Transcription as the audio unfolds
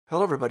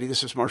Hello, everybody.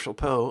 This is Marshall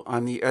Poe.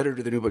 I'm the editor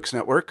of the New Books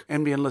Network.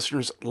 NBN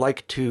listeners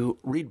like to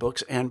read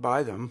books and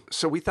buy them.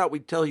 So we thought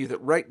we'd tell you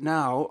that right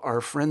now, our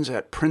friends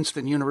at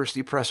Princeton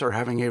University Press are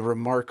having a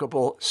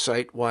remarkable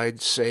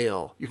site-wide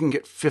sale. You can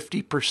get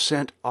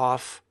 50%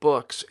 off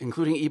books,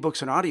 including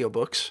ebooks and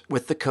audiobooks,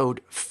 with the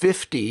code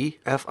 50,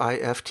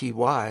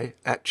 F-I-F-T-Y,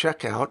 at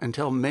checkout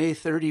until May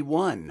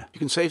 31. You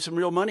can save some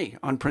real money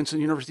on Princeton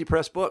University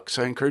Press books.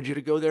 I encourage you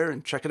to go there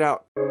and check it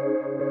out.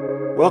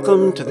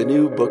 Welcome to the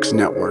New Books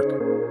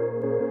Network.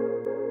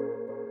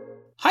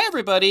 Hi,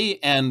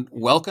 everybody, and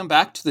welcome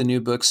back to the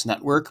New Books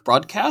Network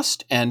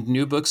broadcast and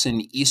New Books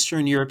in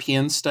Eastern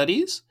European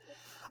Studies.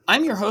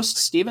 I'm your host,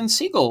 Steven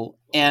Siegel,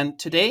 and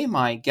today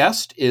my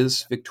guest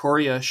is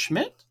Victoria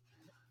Schmidt,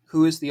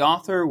 who is the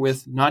author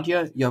with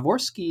Nadia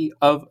Jaworski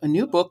of a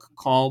new book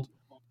called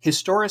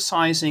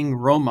Historicizing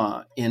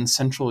Roma in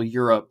Central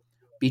Europe,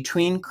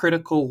 Between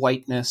Critical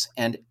Whiteness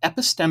and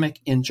Epistemic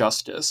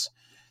Injustice,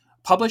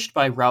 published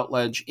by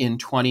Routledge in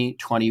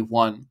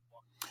 2021.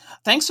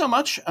 Thanks so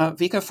much,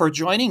 Vika, for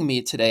joining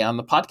me today on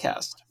the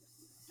podcast.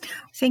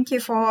 Thank you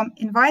for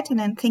inviting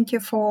and thank you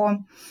for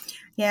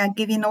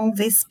giving all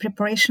this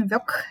preparation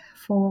work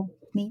for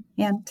me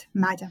and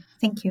Nadia.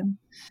 Thank you.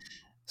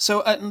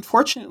 So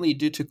unfortunately,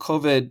 due to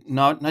COVID,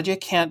 Nadia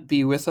can't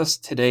be with us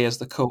today as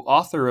the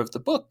co-author of the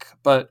book,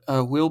 but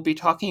we'll be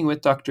talking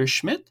with Dr.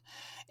 Schmidt,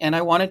 and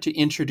I wanted to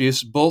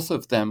introduce both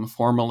of them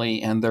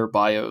formally and their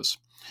bios.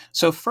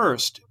 So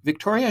first,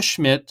 Victoria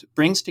Schmidt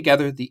brings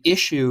together the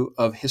issue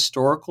of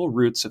historical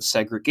roots of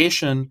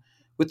segregation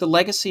with the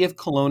legacy of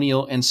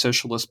colonial and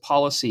socialist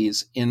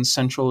policies in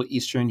Central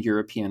Eastern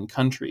European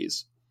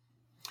countries.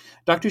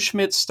 Dr.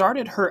 Schmidt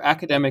started her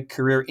academic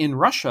career in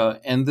Russia,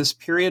 and this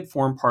period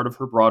formed part of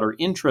her broader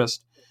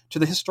interest to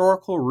the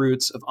historical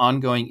roots of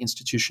ongoing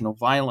institutional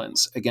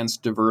violence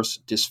against diverse,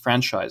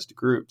 disfranchised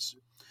groups.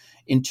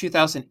 In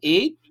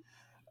 2008,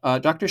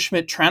 Dr.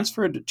 Schmidt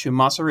transferred to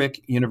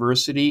Masaryk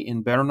University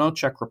in Brno,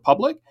 Czech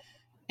Republic,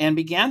 and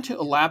began to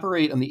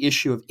elaborate on the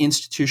issue of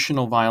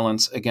institutional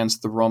violence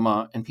against the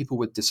Roma and people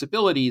with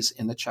disabilities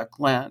in the Czech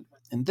land.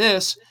 And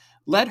this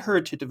led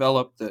her to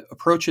develop the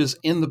approaches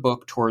in the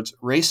book towards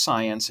race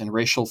science and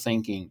racial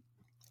thinking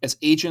as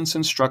agents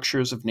and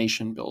structures of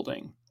nation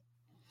building.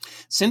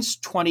 Since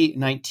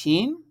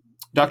 2019,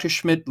 Dr.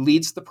 Schmidt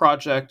leads the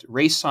project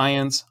Race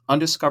Science,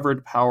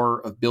 Undiscovered Power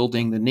of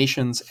Building the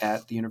Nations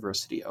at the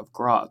University of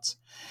Graz.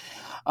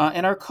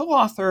 And our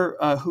co-author,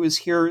 who is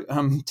here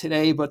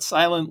today but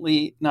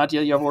silently,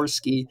 Nadia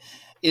Jaworski,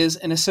 is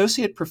an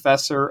associate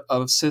professor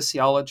of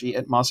sociology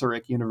at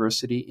Masaryk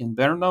University in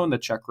Brno in the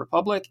Czech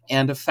Republic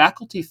and a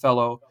faculty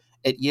fellow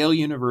at Yale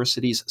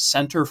University's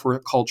Center for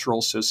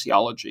Cultural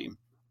Sociology.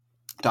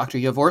 Dr.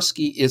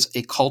 Jaworski is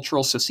a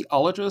cultural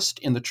sociologist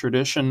in the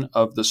tradition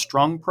of the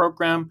Strong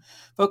program,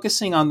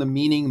 focusing on the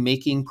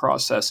meaning-making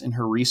process in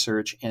her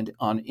research and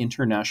on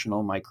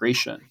international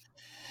migration.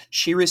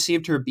 She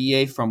received her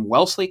BA from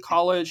Wellesley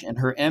College and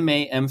her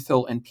MA,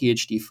 MPhil, and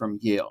PhD from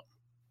Yale.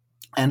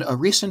 And a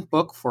recent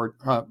book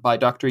by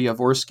Dr.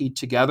 Jaworski,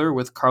 together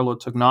with Carlo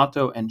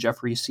Tognato and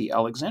Jeffrey C.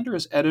 Alexander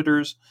as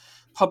editors,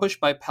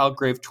 published by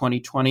Palgrave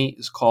 2020,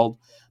 is called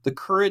The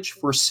Courage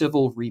for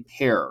Civil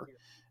Repair,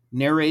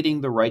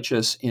 Narrating the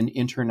Righteous in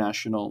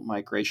International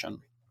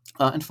Migration.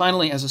 And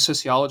finally, as a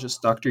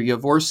sociologist, Dr.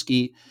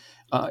 Jaworski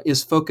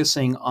is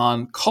focusing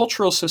on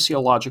cultural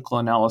sociological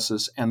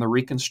analysis and the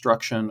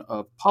reconstruction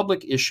of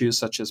public issues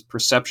such as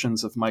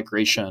perceptions of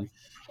migration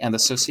and the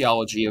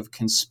sociology of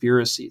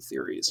conspiracy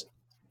theories.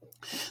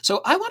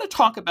 So I want to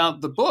talk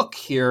about the book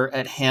here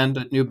at hand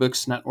at New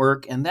Books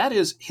Network, and that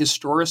is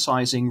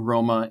Historicizing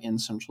Roma in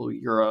Central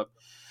Europe.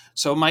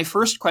 So my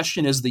first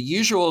question is the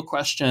usual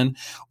question.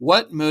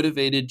 What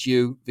motivated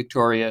you,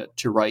 Victoria,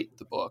 to write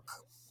the book?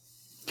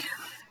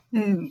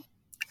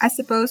 I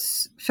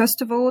suppose,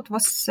 first of all, it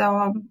was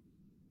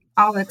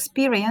our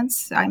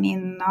experience. I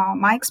mean,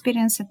 my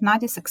experience and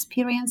Nadia's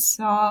experience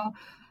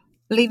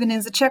living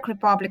in the Czech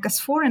Republic as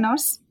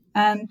foreigners.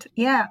 And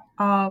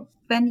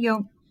when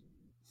you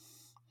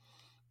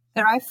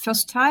arrive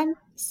first time,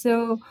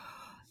 so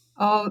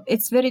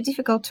it's very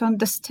difficult to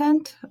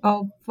understand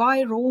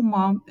why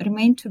Roma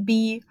remain to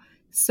be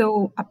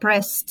so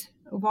oppressed,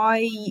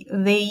 why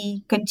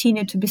they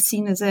continue to be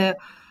seen as a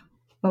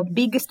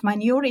biggest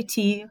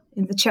minority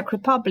in the Czech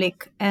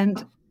Republic.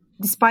 And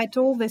despite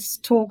all these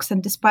talks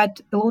and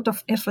despite a lot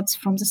of efforts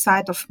from the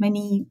side of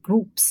many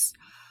groups,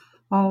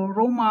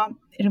 Roma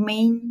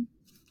remain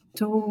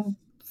to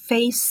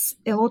face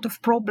a lot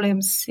of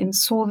problems in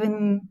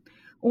solving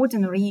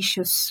ordinary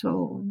issues,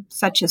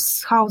 such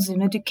as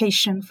housing,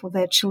 education for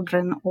their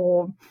children,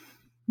 or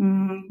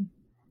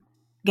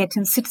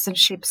getting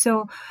citizenship.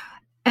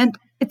 And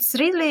it's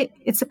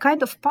a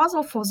kind of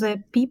puzzle for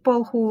the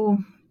people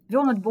who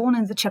were not born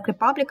in the Czech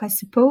Republic, I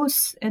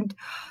suppose. And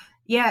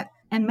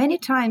many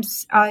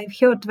times I've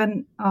heard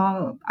when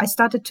I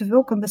started to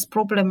work on this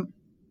problem,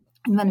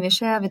 and when we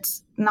share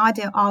with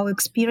Nadia our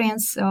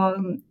experience,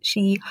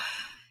 she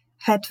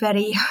had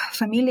very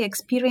familiar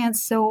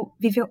experience. So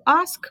we were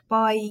asked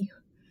by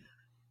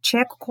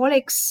Czech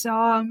colleagues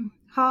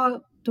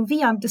how do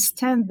we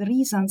understand the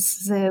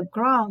reasons, the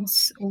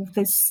grounds of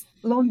this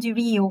long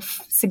degree of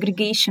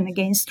segregation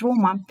against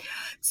Roma.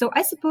 So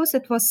I suppose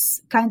it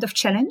was kind of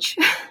challenge.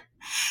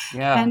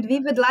 Yeah. And we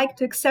would like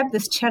to accept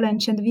this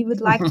challenge, and we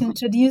would like to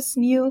introduce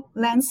new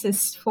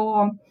lenses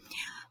for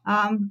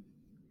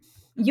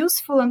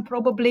useful and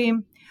probably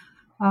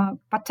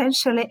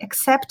potentially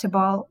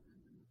acceptable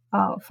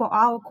for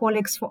our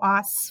colleagues, for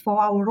us,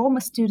 for our Roma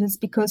students,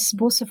 because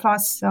both of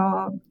us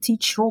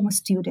teach Roma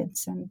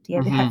students, and we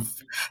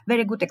have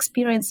very good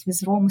experience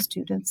with Roma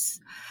students.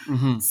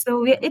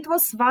 So it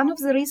was one of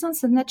the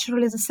reasons, and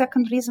naturally the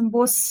second reason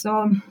was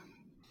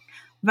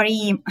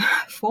very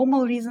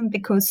formal reason,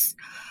 because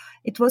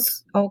it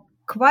was a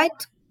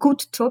quite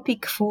good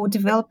topic for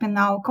developing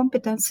our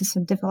competences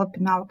and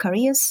developing our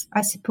careers,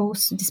 I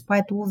suppose,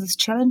 despite all these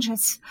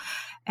challenges.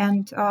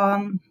 And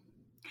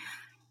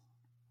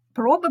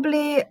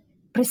probably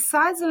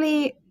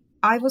precisely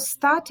I was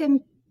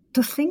starting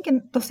to think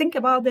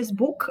about this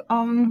book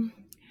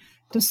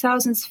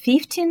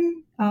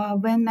 2015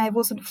 when I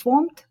was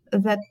informed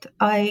that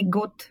I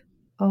got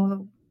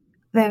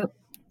the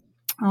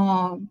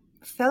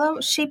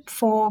fellowship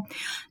for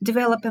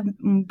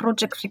developing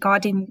project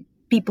regarding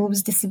people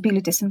with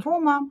disabilities in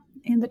Roma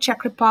in the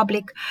Czech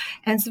Republic.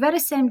 And the very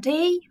same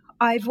day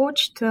I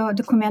watched a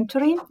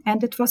documentary,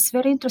 and it was a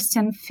very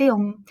interesting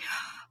film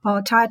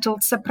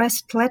titled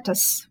Suppressed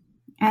Letters.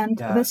 And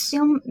this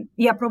film,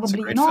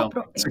 probably you know.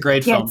 It's a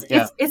great film.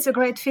 It's a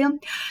great film.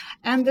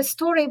 And the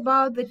story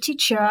about the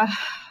teacher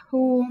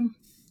who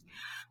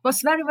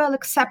was very well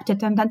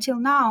accepted, and until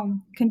now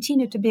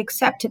continued to be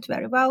accepted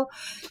very well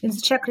in the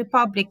Czech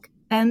Republic.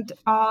 And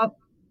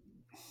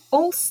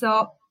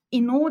also,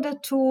 in order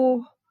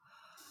to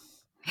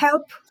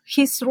help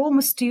his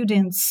Roma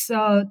students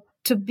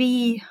to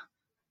be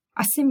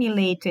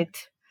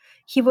assimilated,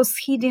 he was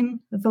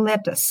hiding the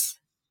letters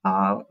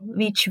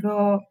which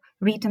were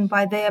written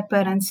by their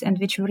parents and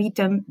which were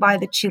written by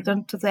the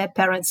children to their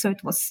parents. So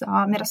it was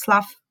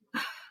Miroslav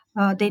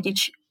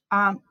Dedic.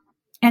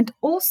 And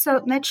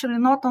also, naturally,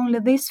 not only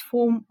this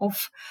form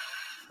of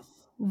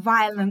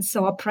violence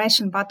or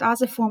oppression, but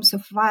other forms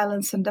of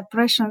violence and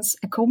oppressions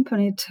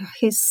accompanied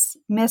his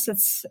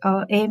methods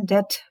aimed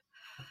at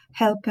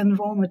helping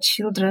Roma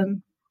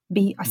children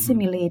be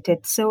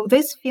assimilated. So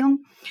this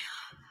film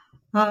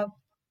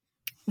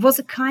was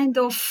a kind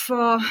of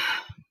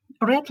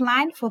red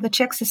line for the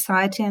Czech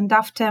society. And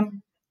after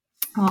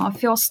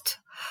first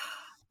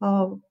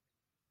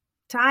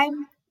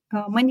time,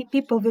 many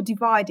people were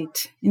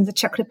divided in the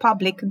Czech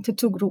Republic into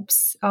two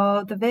groups.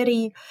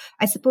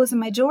 The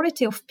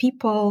majority of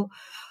people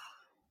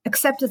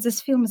accepted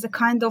this film as a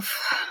kind of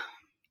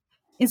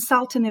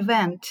insulting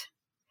event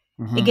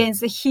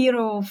against the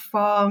hero of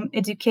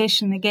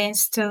education,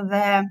 against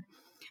the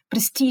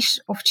prestige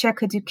of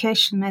Czech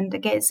education, and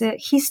against the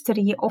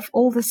history of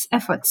all these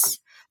efforts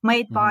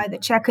made by the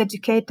Czech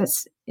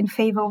educators in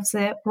favor of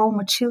the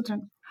Roma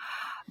children.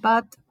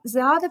 But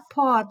the other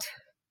part,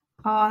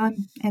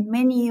 and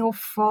many of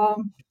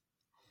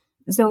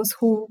those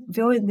who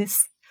were in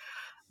this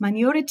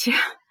minority,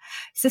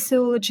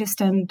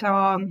 sociologists and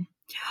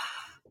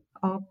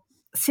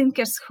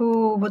thinkers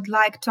who would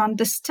like to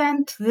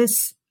understand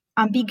this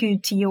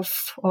ambiguity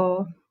of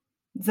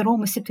the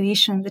Roma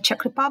situation in the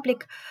Czech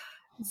Republic,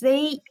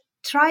 they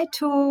try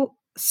to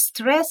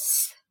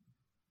stress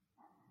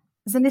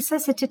the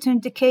necessity to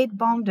indicate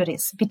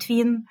boundaries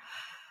between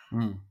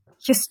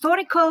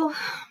historical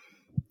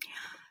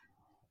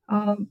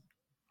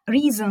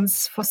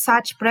reasons for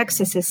such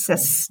practices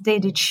as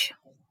Dedic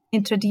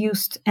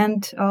introduced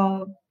and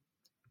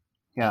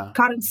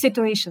current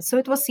situation. So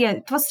it was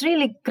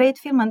really great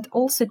film, and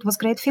also it was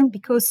great film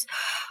because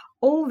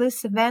all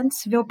these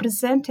events were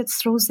presented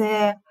through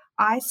the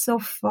eyes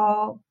of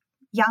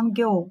young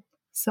girl.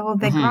 So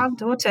the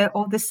granddaughter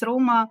of this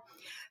Roma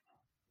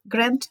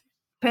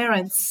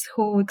grandparents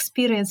who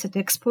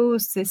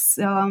exposed this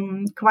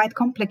quite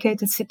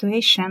complicated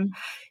situation,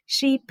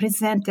 she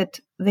presented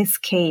this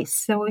case.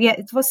 So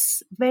it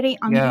was very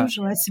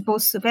unusual, I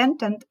suppose,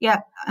 event. And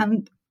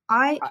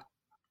I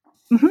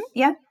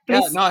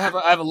please. I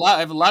have a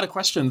lot of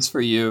questions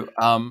for you.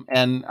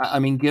 And I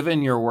mean,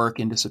 given your work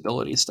in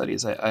disability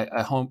studies,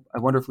 I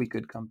wonder if we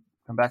could come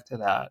back to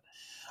that.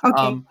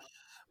 Okay.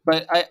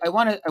 But I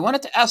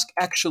wanted to ask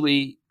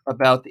actually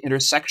about the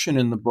intersection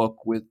in the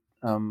book with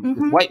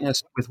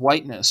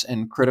whiteness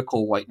and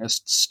critical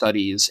whiteness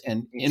studies,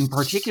 and in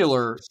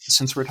particular,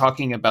 since we're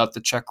talking about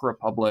the Czech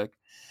Republic,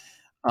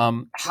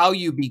 how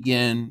you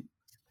begin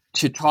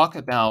to talk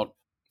about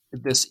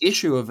this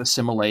issue of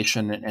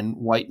assimilation and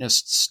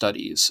whiteness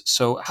studies.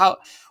 So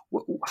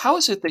how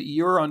is it that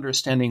you're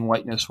understanding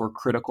whiteness or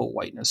critical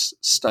whiteness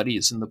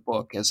studies in the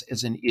book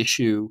as an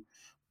issue,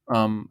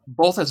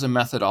 both as a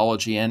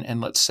methodology and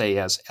let's say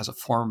as a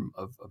form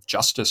of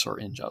justice or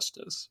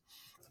injustice?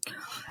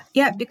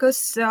 Yeah,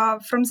 because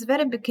from the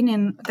very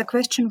beginning, the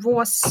question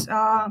was,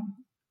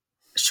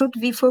 should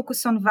we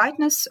focus on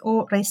whiteness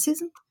or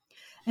racism?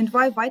 And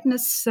why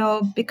whiteness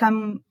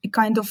become a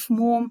kind of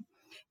more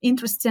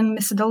interesting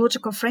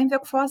methodological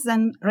framework for us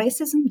than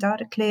racism,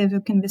 directly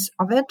working with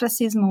overt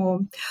racism or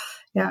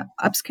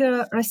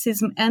obscure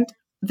racism. And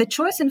the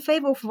choice in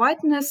favor of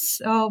whiteness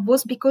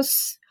was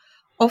because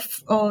of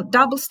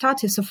double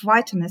status of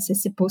whiteness, I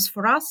suppose,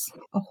 for us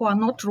who are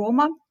not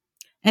Roma.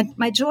 And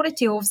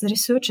majority of the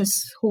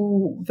researchers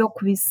who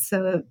work with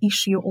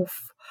issue of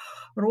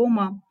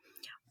Roma,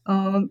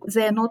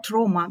 they are not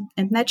Roma.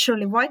 And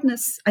naturally,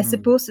 whiteness, I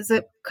suppose, is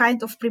a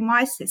kind of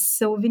premises.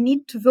 So we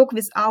need to work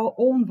with our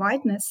own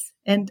whiteness.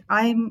 And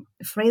I'm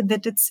afraid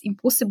that it's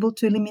impossible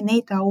to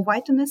eliminate our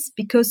whiteness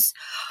because,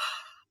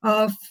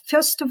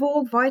 first of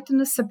all,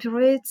 whiteness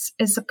operates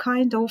as a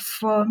kind of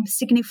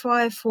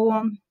signifier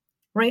for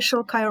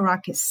racial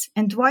hierarchies.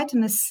 And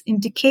whiteness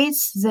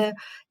indicates the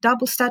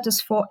double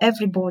status for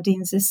everybody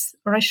in this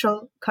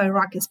racial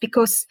hierarchies,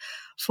 because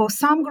for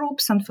some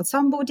groups and for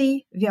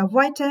somebody, we are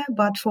whiter,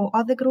 but for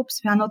other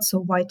groups, we are not so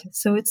white.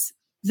 So it's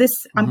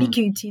this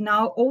ambiguity in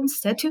our own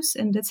status.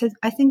 And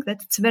I think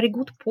that it's a very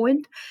good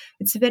point.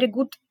 It's a very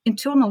good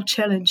internal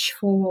challenge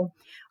for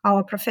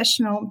our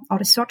professional or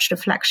research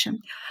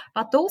reflection.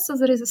 But also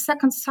there is a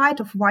second side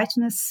of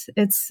whiteness.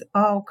 It's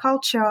our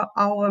culture,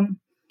 our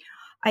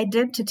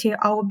identity,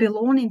 our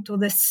belonging to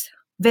this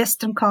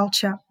Western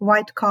culture,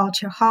 white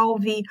culture, how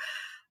we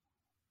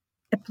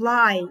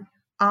apply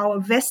our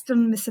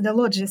Western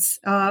methodologies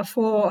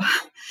for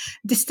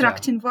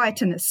destructing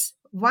whiteness,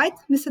 white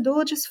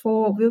methodologies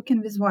for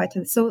working with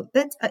whiteness. So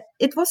that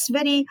it was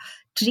very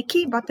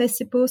tricky, but I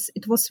suppose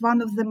it was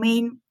one of the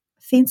main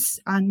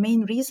things and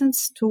main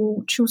reasons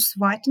to choose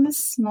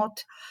whiteness,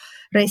 not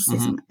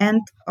racism.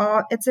 And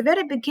at the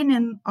very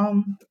beginning,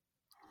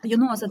 you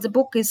know that the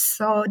book is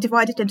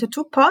divided into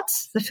two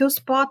parts. The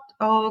first part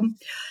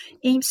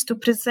aims to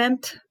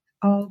present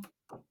the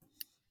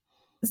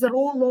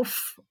role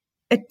of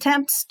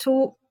attempts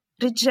to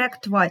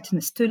reject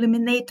whiteness, to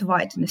eliminate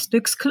whiteness, to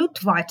exclude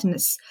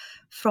whiteness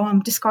from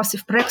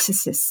discursive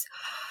practices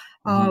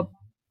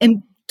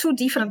in two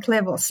different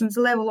levels. In the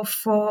level of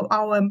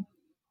our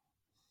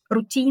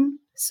routine,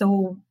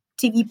 so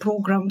TV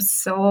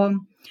programs,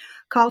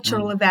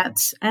 cultural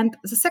events. And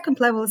the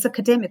second level is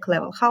academic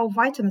level, how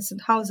whiteness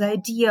and how the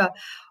idea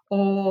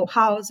or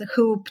how the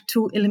hope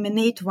to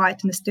eliminate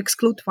whiteness, to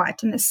exclude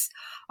whiteness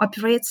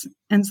operates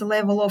in the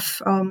level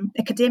of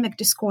academic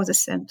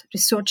discourses and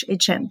research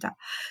agenda.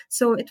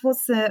 So it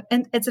was,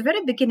 and at the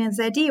very beginning,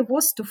 the idea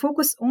was to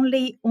focus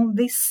only on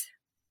this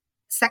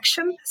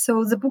section.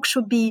 So the book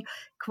should be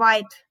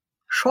quite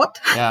short.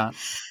 Yeah.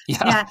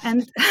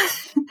 And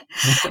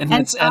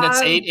it's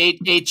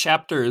eight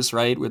chapters,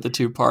 right, with the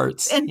two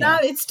parts. And now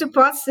it's two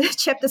parts,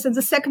 chapters, and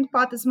the second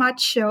part is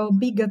much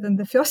bigger than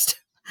the first.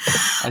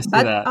 I see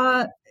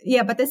that.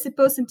 But I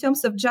suppose in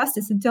terms of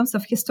justice, in terms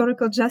of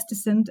historical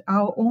justice and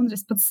our own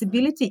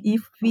responsibility,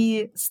 if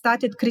we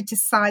started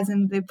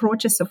criticizing the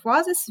approaches of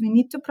others, we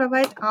need to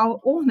provide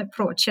our own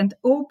approach and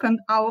open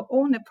our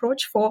own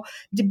approach for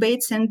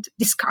debates and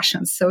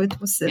discussions. So it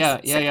was the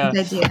second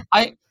idea.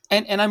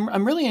 And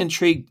I'm really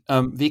intrigued,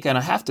 Vika, and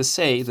I have to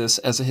say this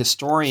as a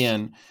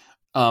historian,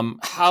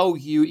 how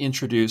you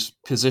introduce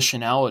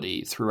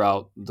positionality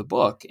throughout the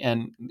book.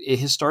 And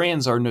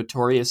historians are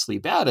notoriously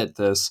bad at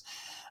this.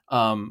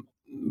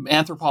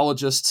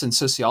 Anthropologists and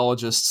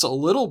sociologists a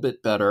little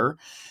bit better,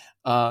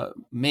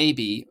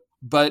 maybe.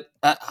 But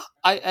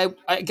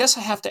I guess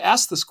I have to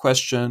ask this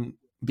question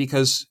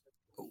because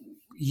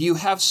you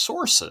have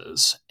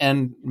sources,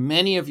 and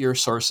many of your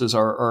sources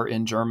are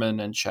in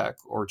German and Czech,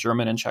 or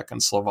German and Czech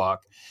and Slovak.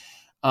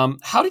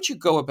 How did you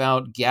go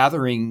about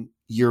gathering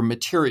your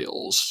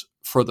materials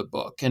for the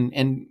book?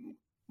 And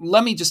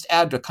let me just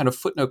add a kind of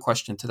footnote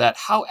question to that.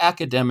 How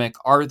academic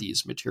are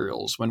these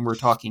materials when we're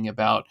talking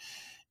about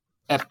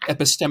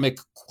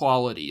epistemic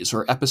qualities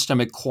or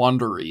epistemic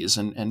quandaries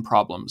and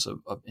problems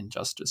of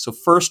injustice? So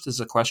first is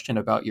a question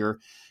about your,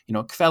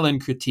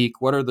 Quellenkritik,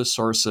 what are the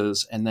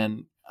sources, and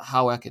then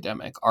how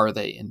academic are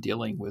they in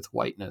dealing with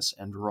whiteness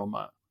and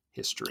Roma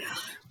history?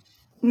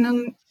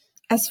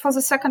 As for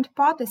the second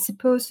part, I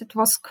suppose it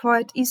was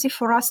quite easy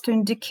for us to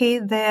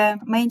indicate the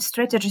main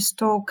strategies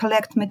to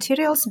collect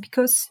materials,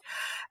 because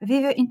we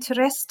were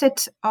interested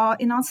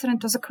in answering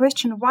to the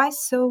question why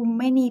so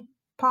many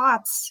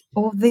parts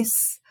of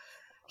this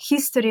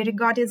history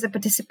regarding the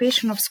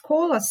participation of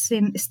scholars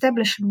in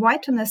establishing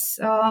whiteness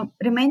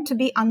remain to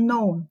be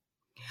unknown.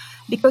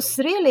 Because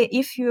really,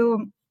 if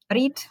you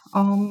read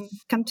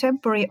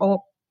contemporary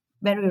or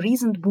very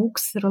recent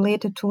books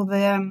related to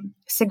the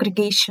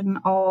segregation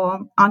or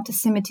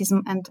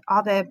anti-Semitism and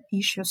other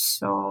issues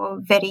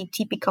very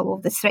typical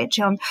of this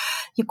region,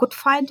 you could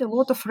find a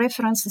lot of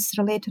references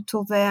related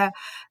to the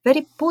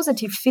very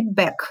positive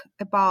feedback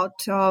about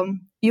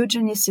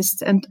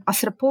eugenicists and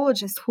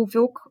anthropologists who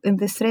work in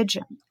this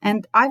region.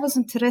 And I was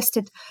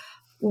interested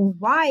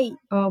why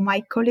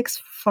my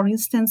colleagues, for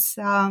instance,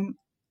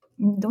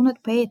 do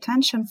not pay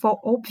attention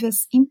for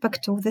obvious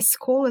impact of the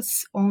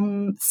scholars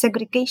on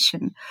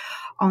segregation,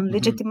 on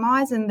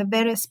legitimizing the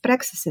various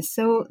practices.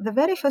 So the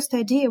very first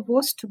idea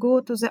was to go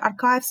to the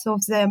archives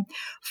of the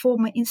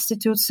former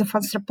institutes of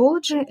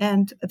anthropology,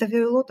 and there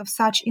were a lot of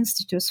such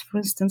institutes, for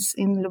instance,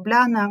 in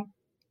Ljubljana,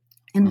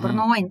 in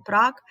Brno, in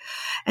Prague.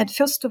 And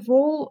first of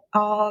all,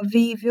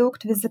 we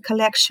worked with the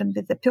collection,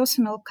 with the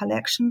personal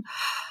collection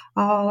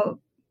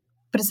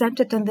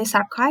presented in these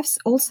archives.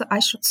 Also,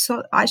 I should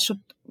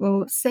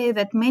say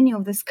that many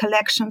of these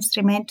collections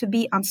remain to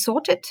be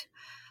unsorted,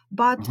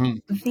 but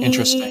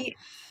we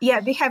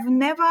have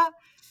never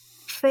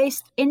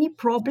faced any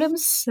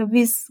problems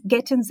with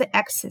getting the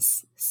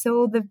access.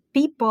 So the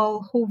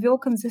people who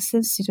work in these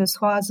institutes,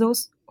 who are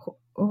those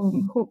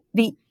who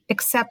we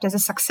accept as the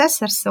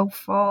successors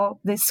of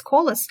the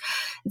scholars,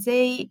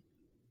 they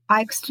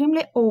are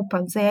extremely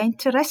open. They are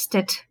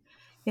interested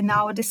in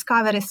our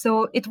discovery.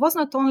 So it was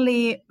not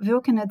only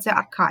working at the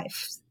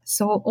archives.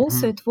 So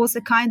also it was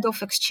a kind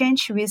of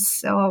exchange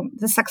with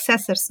the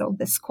successors of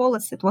the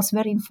scholars. It was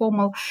very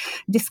informal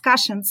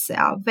discussions,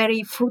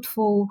 very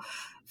fruitful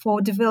for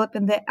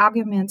developing the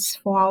arguments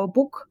for our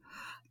book.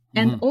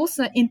 And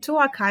also in two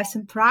archives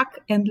in Prague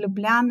and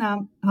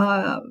Ljubljana,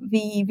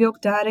 we work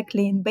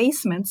directly in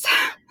basements.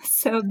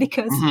 So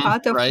because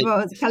part of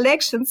the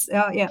collections,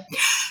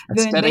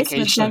 That's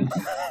dedication.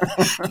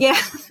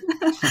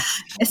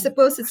 I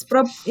suppose it's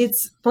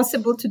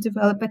possible to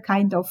develop a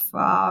kind of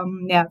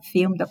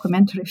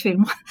documentary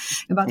film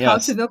about how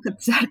to work at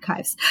the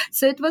archives.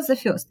 So it was the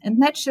first. And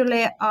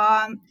naturally,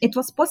 it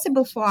was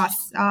possible for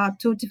us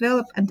to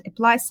develop and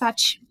apply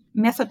such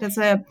method as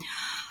a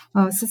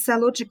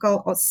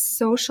sociological or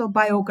social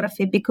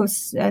biography,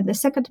 because the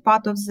second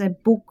part of the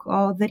book,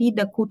 the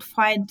reader could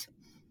find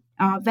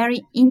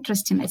very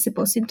interesting, I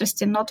suppose,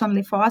 interesting not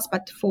only for us,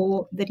 but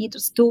for the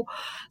readers too,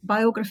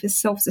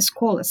 biographies of the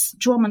scholars,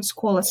 German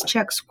scholars,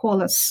 Czech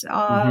scholars.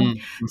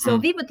 So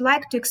we would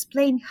like to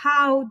explain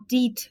how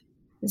did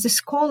the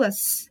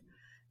scholars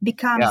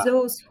become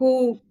those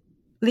who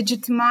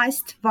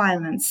legitimized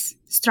violence,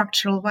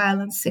 structural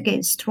violence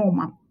against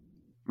Roma.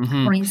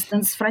 For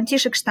instance,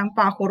 František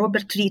Štampach or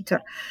Robert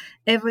Ritter,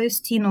 Eva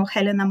Justino,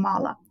 Helena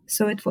Mala.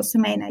 So it was the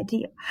main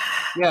idea.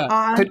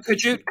 Yeah.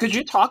 Could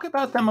you talk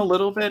about them a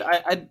little bit?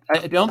 I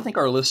don't think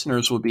our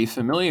listeners will be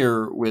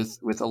familiar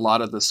with a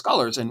lot of the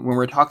scholars. And when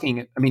we're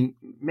talking, I mean,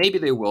 maybe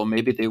they will,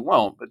 maybe they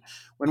won't. But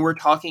when we're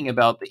talking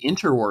about the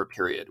interwar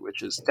period,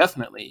 which is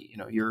definitely,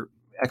 your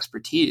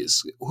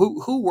expertise,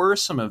 who were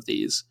some of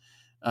these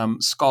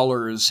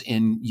scholars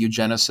in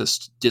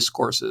eugenicist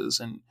discourses?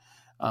 And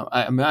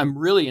I'm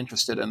really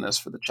interested in this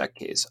for the Czech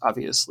case,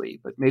 obviously,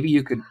 but maybe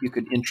you could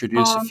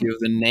introduce a few of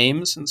the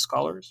names and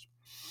scholars.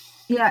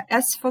 Yeah,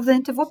 as for the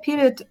interwar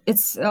period,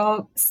 it's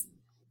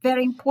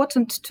very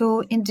important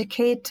to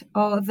indicate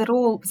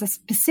the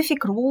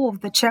specific role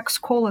of the Czech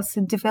scholars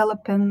in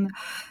developing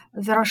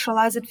the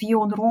racialized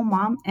view on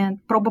Roma. And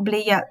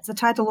probably, the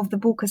title of the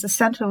book is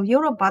Central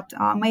Europe, but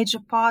a major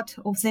part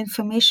of the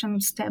information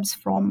stems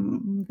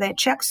from the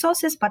Czech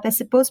sources. But I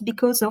suppose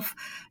because of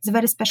the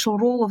very special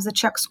role of the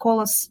Czech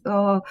scholars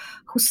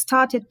who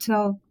started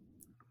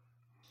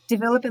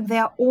developing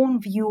their own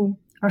view,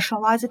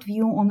 racialized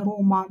view on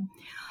Roma,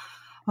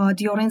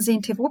 during the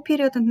interwar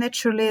period, and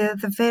naturally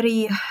the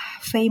very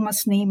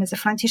famous name is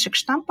František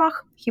Štampach.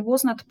 He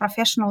was not a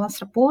professional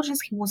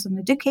anthropologist, he was an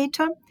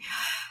educator.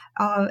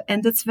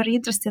 And it's very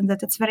interesting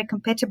that it's very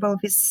compatible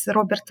with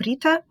Robert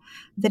Ritter,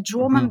 the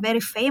German,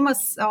 very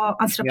famous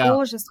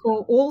anthropologist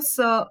who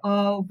also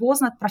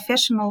was not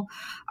professional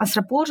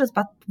anthropologist,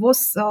 but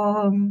was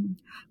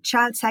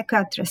child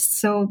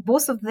psychiatrist. So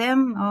both of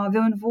them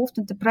were involved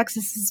in the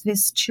practices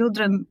with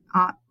children,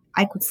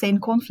 I could say, in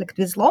conflict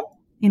with law,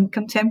 in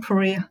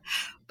contemporary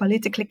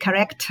politically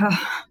correct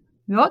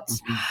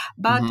words.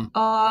 But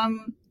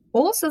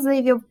also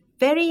they were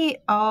very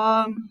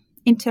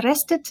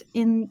interested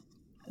in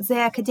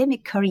their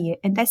academic career.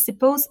 And I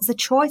suppose the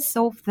choice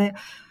of the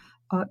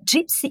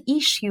gypsy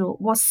issue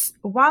was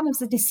one of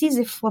the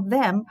decisive for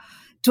them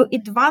to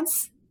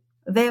advance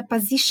their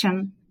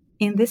position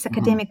in this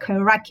academic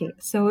hierarchy.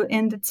 So,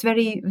 and it's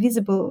very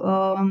visible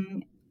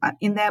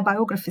in their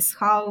biographies,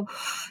 how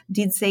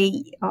did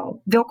they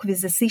work with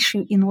this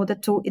issue in order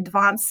to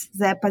advance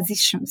their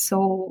position.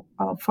 So,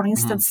 for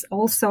instance,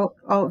 also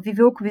we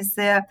work with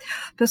the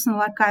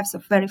personal archives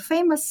of very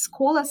famous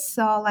scholars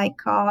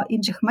like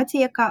Jindřich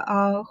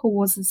Matějka, who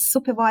was the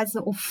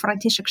supervisor of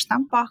František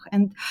Štampach,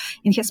 and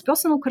in his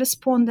personal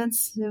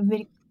correspondence,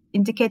 we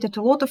indicated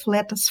a lot of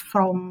letters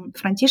from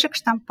František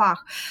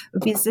Štampach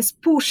with this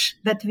push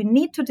that we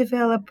need to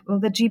develop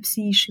the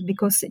gypsy issue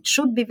because it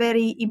should be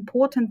very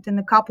important in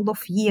a couple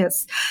of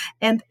years.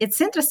 And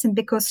it's interesting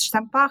because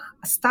Štampach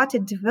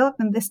started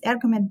developing this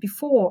argument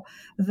before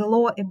the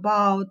law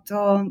about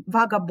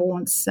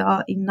vagabonds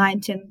in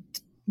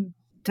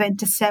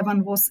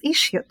 1927 was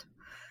issued.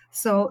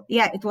 So,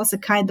 it was a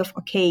kind of,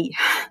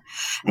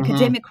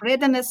 academic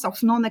readiness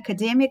of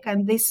non-academic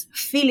and this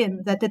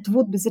feeling that it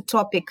would be the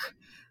topic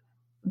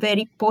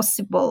very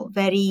possible,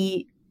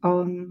 very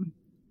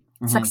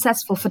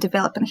successful for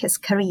developing his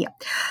career.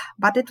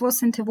 But it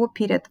was interwar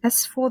period.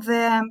 As for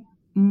the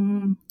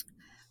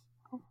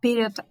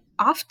period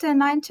after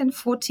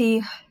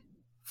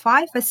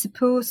 1945, I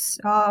suppose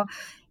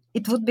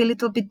it would be a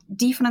little bit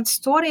different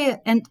story.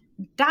 And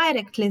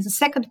directly, the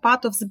second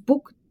part of the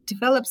book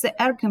develops the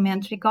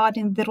argument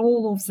regarding the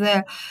role of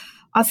the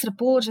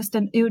anthropologist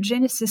and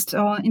eugenicist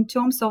in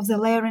terms of the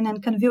layering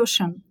and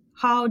conversion.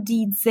 How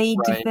did they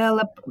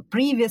develop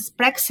previous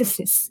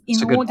practices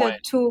in order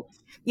to...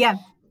 Yeah.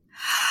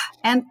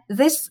 And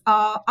this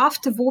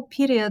after-war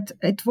period,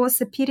 it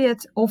was a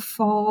period of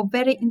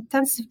very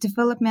intensive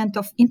development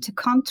of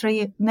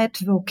inter-country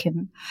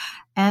networking.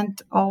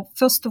 And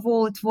first of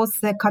all, it was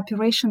the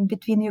cooperation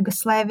between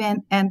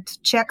Yugoslavian and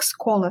Czech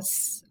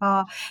scholars.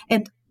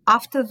 And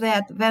after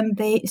that, when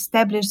they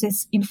established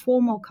this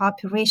informal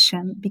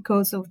cooperation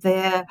because of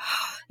their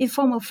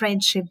informal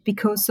friendship,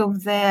 because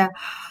of their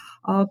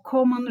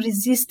common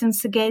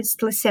resistance against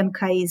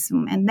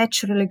Lysenkoism, and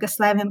naturally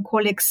Yugoslavian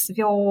colleagues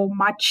were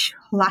much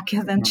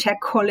luckier than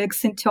Czech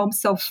colleagues in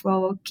terms of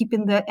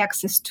keeping the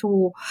access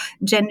to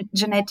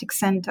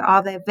genetics and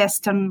other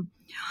Western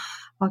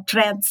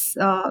trends,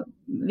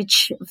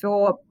 which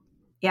were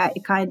a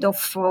kind of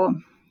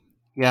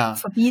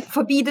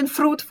forbidden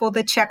fruit for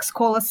the Czech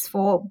scholars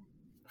for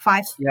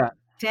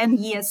 5-10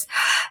 years.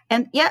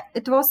 And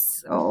it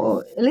was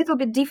a little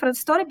bit different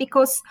story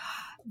because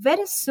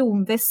very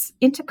soon this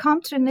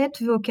inter-country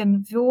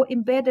networking were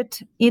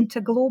embedded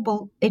into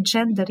global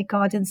agenda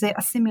regarding the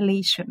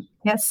assimilation.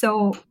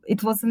 So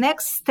it was the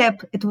next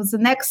step, it was the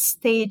next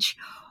stage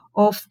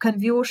of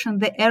conversion,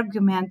 the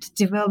argument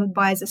developed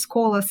by the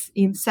scholars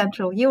in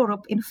Central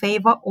Europe in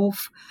favor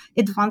of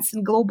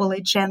advancing global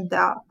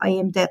agenda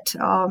aimed at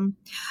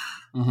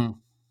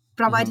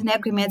providing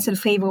arguments in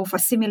favor of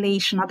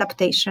assimilation,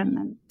 adaptation,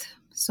 and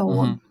so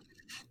on.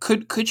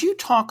 Could you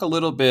talk a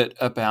little bit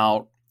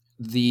about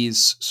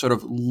these sort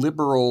of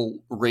liberal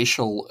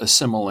racial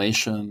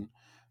assimilation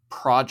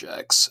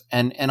projects?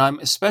 And I'm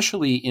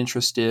especially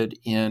interested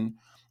in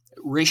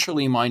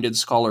racially minded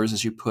scholars,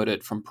 as you put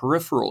it, from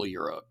peripheral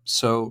Europe.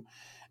 So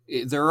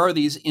there are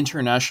these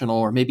international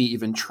or maybe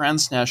even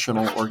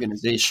transnational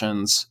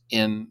organizations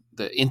in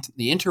the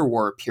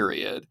interwar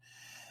period.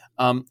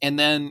 And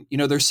then,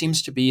 there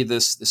seems to be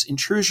this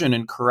intrusion,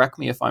 and correct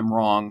me if I'm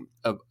wrong,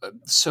 of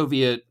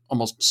Soviet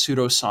almost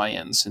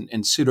pseudoscience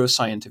and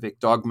pseudoscientific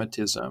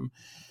dogmatism.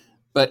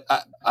 But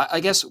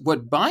I guess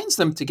what binds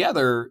them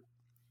together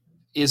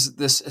is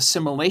this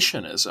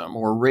assimilationism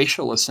or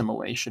racial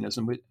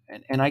assimilationism.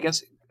 And I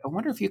guess I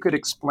wonder if you could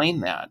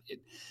explain that,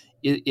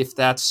 if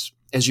that's,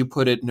 as you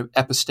put it, an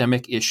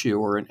epistemic issue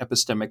or an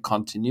epistemic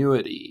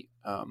continuity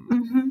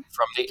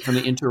from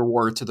the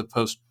interwar to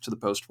the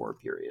post-war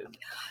period.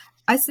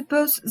 I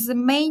suppose the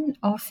main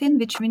thing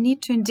which we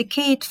need to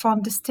indicate for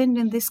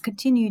understanding this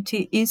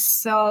continuity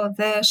is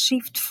the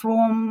shift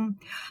from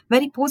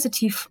very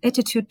positive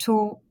attitude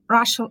to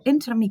racial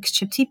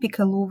intermixture,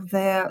 typical of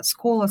the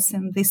scholars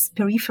in this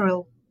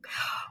peripheral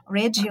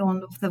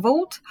region of the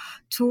world,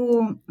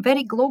 to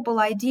very global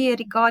idea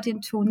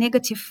regarding to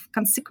negative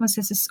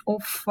consequences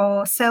of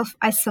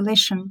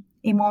self-isolation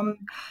among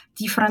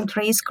different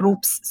race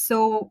groups.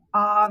 So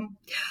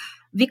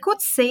we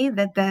could say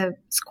that the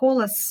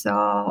scholars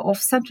of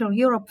Central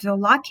Europe were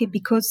lucky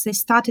because they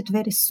started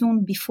very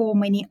soon before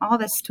many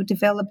others to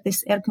develop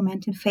this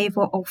argument in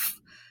favor of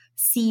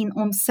seeing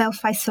on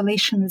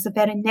self-isolation as a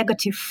very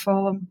negative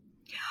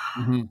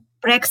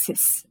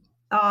praxis.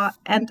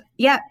 And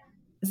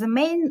the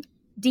main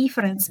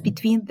difference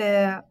between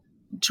the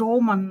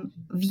German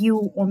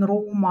view on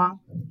Roma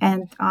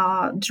and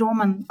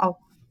German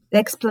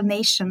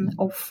explanation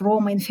of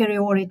Roma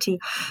inferiority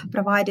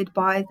provided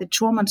by the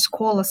German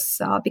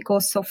scholars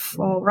because of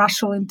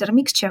racial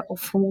intermixture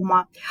of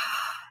Roma.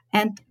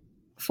 And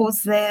for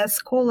the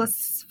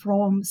scholars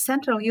from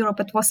Central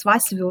Europe, it was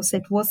vice versa.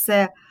 It was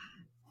a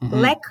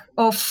lack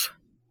of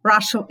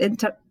racial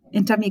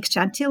intermixture.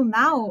 Until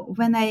now,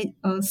 when I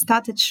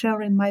started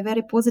sharing my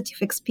very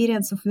positive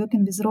experience of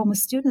working with Roma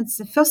students,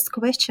 the first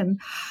question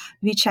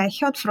which I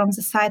heard from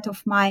the side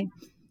of my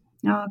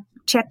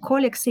Czech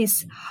colleagues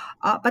is,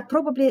 but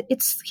probably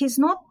he's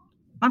not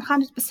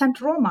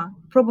 100% Roma.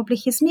 Probably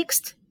he's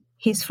mixed.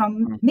 He's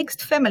from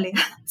mixed family.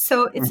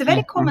 So it's a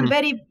very common,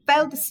 very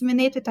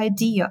well-disseminated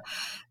idea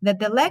that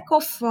the lack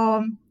of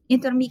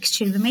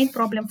intermixture is the main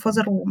problem for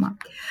the Roma.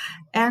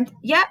 And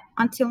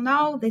until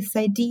now, this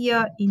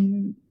idea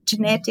in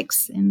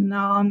genetics,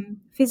 in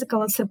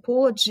physical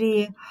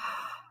anthropology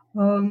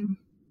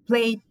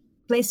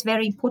plays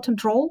very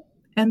important role.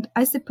 And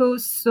I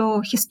suppose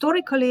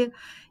historically,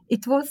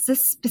 it was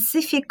this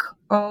specific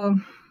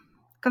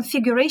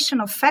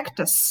configuration of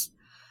factors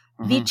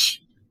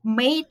which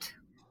made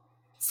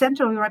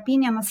Central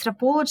European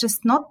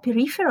anthropologists not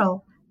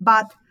peripheral,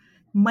 but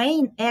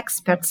main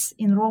experts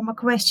in Roma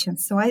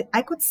questions. So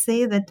I could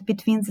say that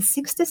between the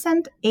 60s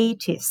and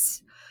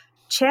 80s,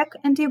 Czech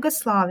and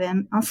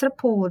Yugoslavian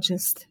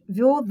anthropologists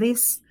were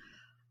these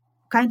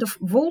kind of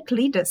world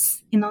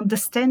leaders in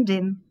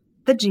understanding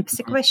the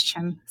gypsy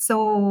question.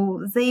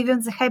 So they were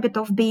in the habit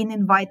of being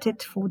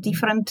invited for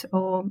different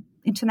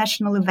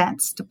international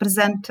events to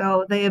present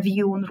their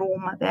view on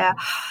Roma, their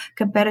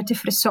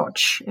comparative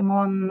research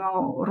among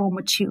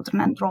Roma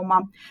children and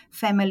Roma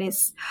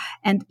families.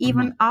 And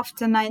even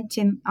after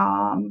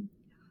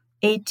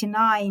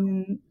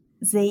 1989,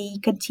 they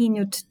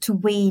continued to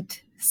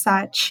wait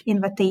such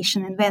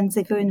invitation. And when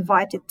they were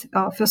invited,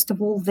 first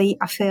of all, they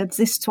offered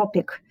this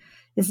topic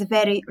as a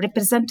very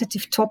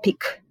representative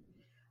topic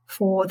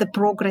for the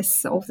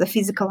progress of the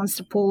physical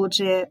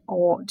anthropology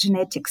or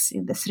genetics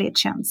in this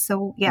region.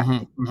 So, yeah.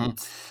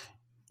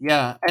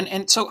 Yeah.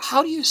 And so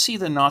how do you see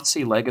the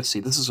Nazi legacy?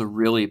 This is a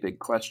really big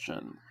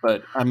question.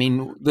 But I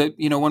mean,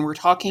 when we're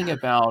talking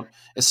about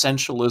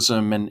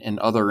essentialism and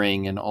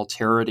othering and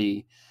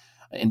alterity,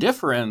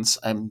 indifference,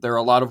 there are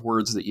a lot of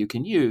words that you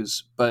can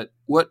use. But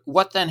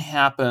what then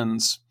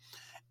happens,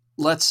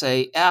 let's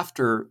say,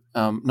 after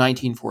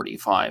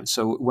 1945?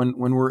 So when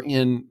we're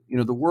in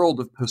the world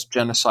of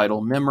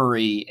post-genocidal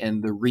memory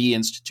and the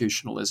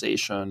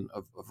reinstitutionalization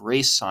of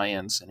race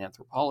science and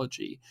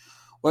anthropology,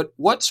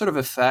 what sort of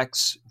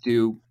effects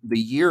do the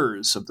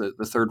years of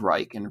the Third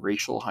Reich and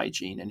racial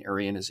hygiene and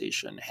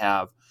Aryanization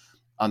have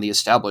on the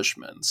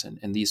establishments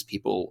and these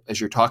people, as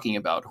you're talking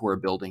about, who are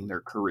building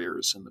their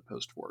careers in the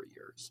post-war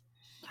years?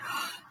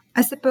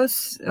 I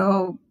suppose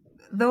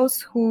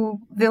those who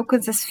work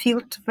in this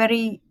field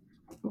very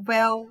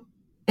well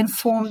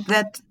informed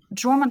that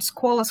German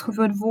scholars who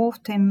were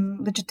involved in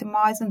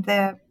legitimizing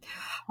the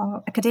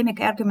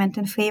academic argument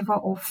in favor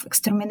of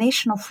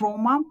extermination of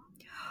Roma,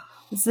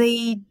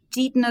 they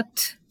did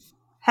not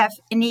have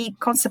any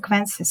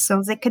consequences.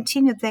 So they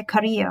continued their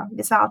career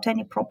without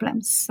any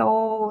problems.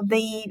 So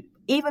they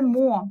even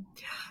more,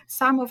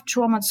 some of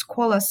German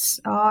scholars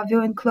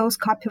were in close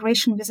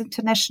cooperation with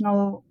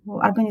international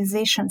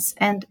organizations,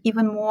 and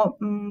even more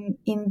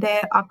in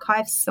the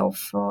archives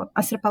of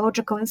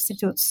anthropological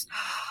institutes,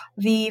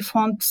 we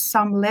found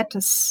some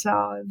letters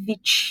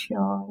which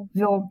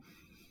were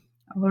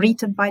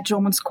written by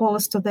German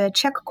scholars to their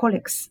Czech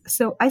colleagues.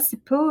 So I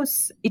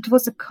suppose it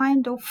was a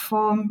kind of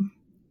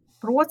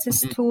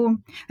process to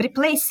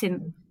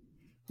replacing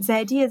the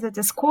idea that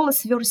the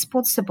scholars were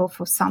responsible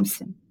for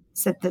something,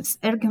 that this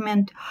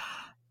argument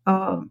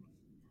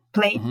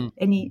played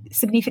any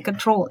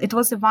significant role. It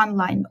was a one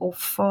line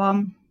of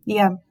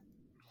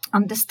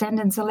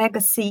understanding the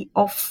legacy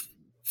of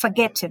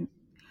forgetting,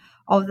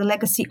 or the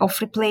legacy of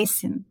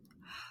replacing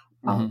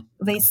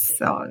these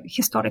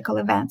historical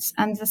events.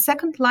 And the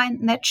second line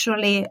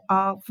naturally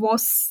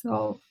was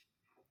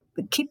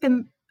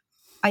keeping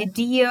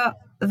idea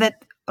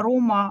that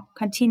Roma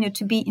continue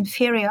to be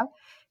inferior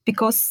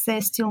because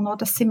they're still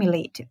not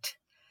assimilated.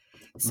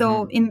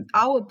 So in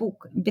our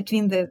book,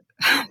 between the,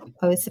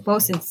 I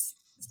suppose it's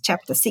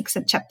chapter 6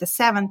 and chapter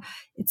 7,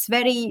 it's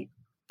very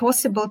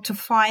possible to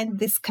find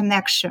this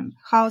connection,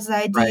 how the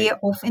idea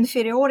of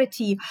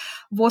inferiority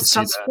was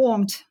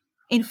transformed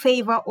in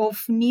favor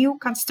of new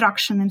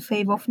construction, in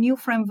favor of new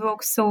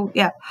frameworks. So,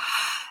 yeah.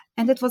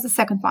 And that was the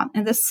second one.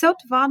 And the third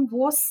one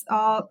was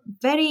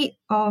very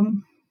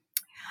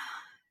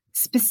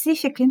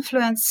specific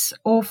influence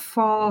of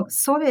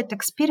Soviet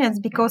experience,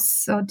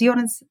 because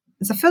during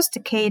the first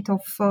decade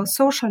of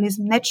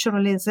socialism,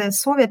 naturally, the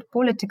Soviet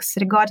politics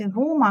regarding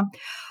Roma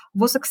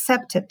was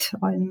accepted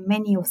in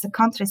many of the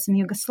countries in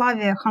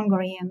Yugoslavia,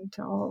 Hungary, and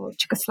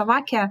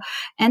Czechoslovakia.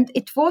 And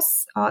it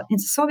was, in the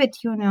Soviet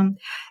Union,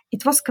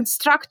 it was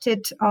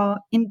constructed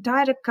in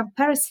direct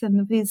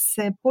comparison with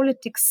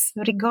politics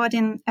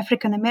regarding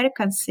African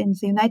Americans in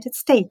the United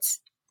States.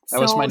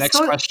 That was my next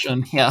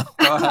question. Yeah.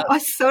 Go ahead. Oh,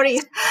 sorry.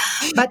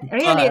 But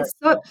really,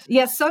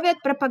 Soviet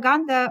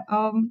propaganda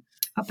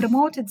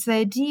promoted the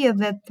idea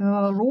that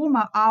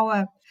Roma,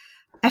 our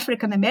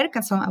African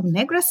Americans, or our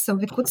Negros, so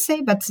we could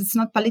say, but it's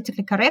not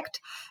politically correct.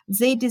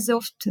 They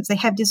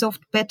have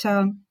deserved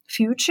better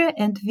future,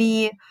 and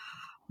we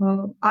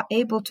are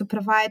able to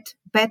provide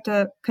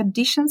better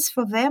conditions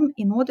for them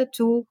in order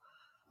to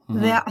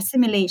their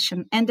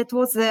assimilation. And it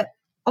was the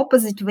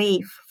opposite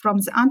wave from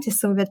the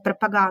anti-Soviet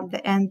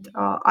propaganda. And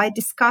I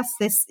discussed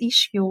this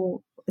issue,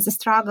 the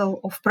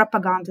struggle of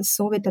propaganda,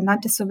 Soviet and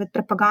anti-Soviet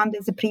propaganda,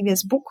 in the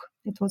previous book.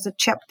 It was a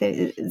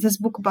chapter, this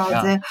book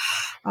about the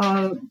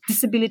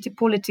disability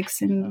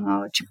politics in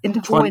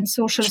the war in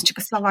socialist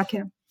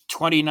Czechoslovakia.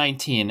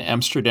 2019,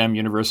 Amsterdam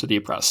University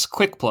Press.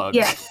 Quick plug.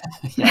 Yeah.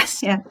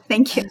 Yes. Yeah,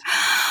 thank you.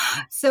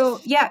 So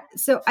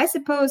I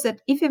suppose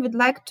that if you would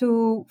like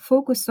to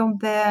focus on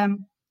the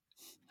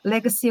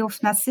legacy of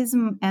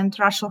Nazism and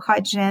racial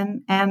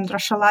hygiene and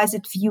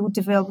racialized view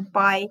developed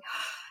by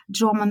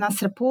German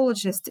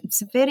anthropologists,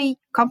 it's a very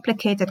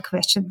complicated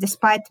question,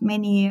 despite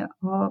many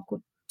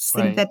could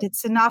think that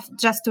it's enough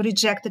just to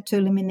reject it, to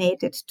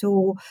eliminate it,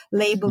 to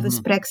label this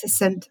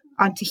praxis and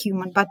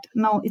anti-human. But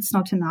no, it's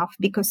not enough,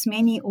 because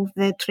many of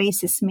the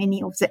traces,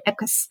 many of the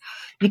echoes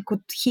we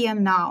could hear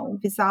now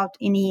without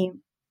any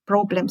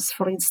problems.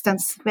 For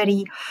instance,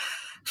 very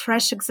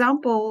fresh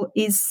example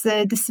is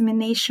the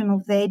dissemination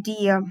of the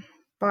idea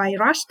by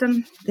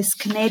Rushton, this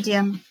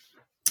Canadian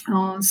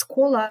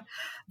scholar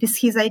with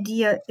his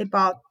idea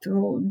about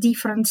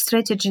different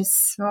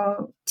strategies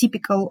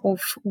typical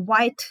of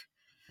white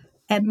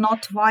and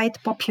not white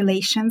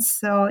populations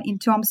in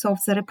terms of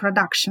the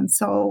reproduction.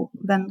 So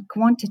then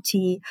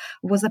quantity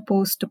was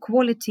opposed to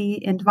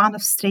quality, and one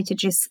of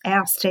strategies,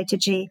 air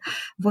strategy,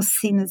 was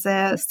seen as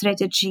a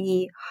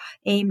strategy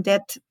aimed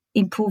at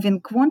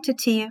improving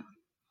quantity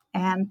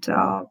and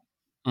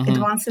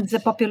advancing the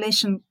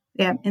population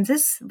in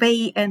this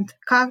way. And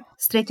car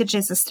strategy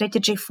is a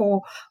strategy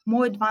for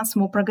more advanced,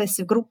 more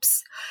progressive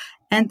groups.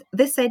 And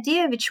this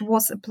idea, which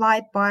was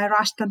applied by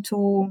Rushton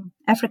to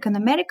African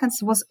Americans,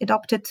 was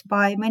adopted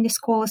by many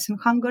scholars in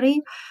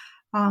Hungary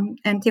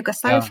and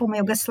Yugoslavia, former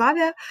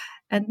Yugoslavia,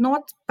 and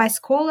not by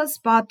scholars,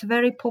 but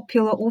very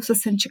popular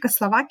authors in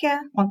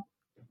Czechoslovakia, on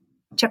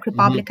Czech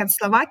Republic and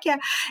Slovakia.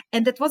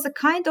 And it was a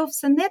kind of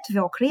the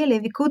network, really.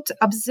 We could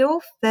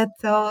observe that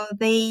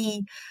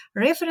they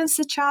reference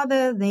each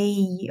other,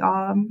 they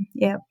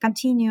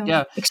continue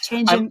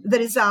exchanging the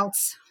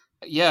results.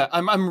 Yeah,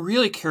 I'm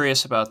really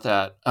curious about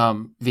that,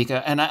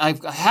 Vika. And I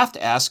have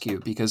to ask you,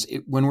 because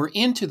when we're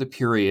into the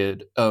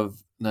period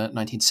of the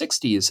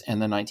 1960s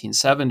and the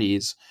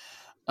 1970s,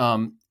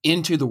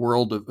 into the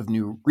world of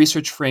new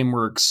research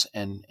frameworks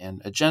and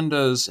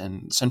agendas,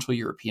 and Central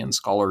European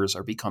scholars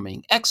are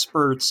becoming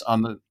experts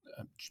on the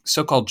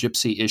so-called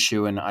gypsy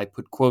issue, and I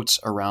put quotes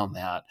around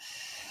that.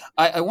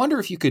 I wonder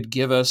if you could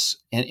give us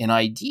an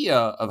idea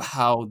of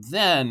how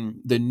then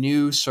the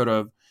new sort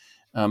of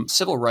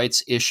civil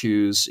rights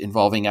issues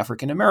involving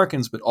African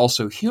Americans, but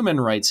also human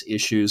rights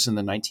issues in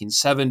the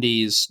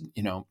 1970s,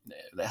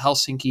 the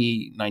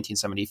Helsinki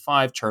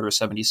 1975, Charter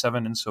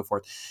 77, and so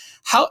forth.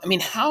 How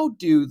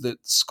do the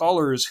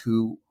scholars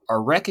who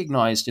are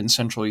recognized in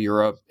Central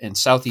Europe and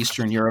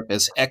Southeastern Europe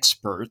as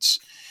experts,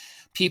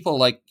 people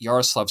like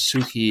Jaroslav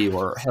Suchý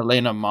or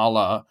Helena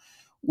Mala,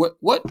 what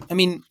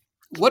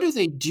do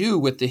they do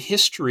with the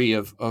history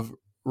of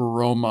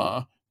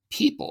Roma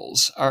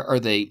peoples?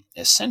 Are they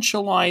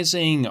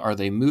essentializing? Are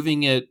they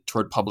moving it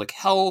toward public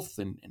health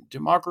and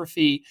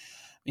demography?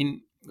 I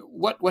mean,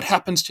 what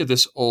happens to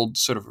this old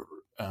sort of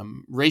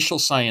racial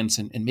science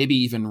and maybe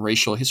even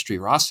racial history,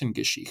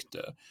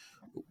 Rassengeschichte?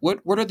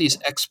 What are these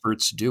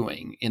experts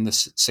doing in the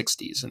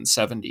 60s and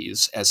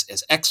 70s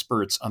as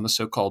experts on the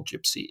so-called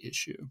gypsy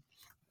issue?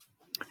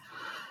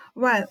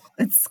 Well,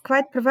 it's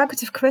quite a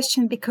provocative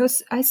question,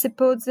 because I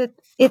suppose that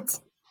it's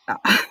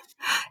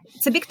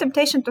a big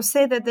temptation to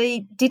say that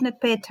they did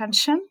not pay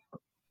attention,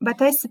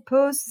 but I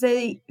suppose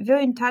they were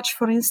in touch,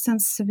 for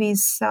instance,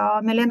 with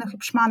Milena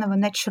Hrubshmanova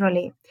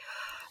naturally.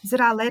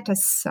 There are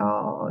letters.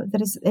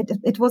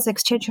 It was an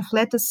exchange of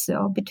letters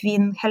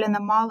between Helena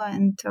Mala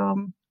and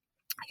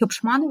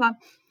Hrubshmanova,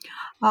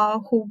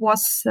 who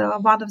was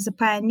one of the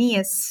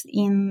pioneers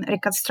in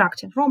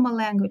reconstructing Roma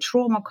language,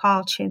 Roma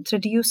culture,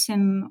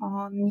 introducing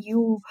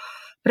new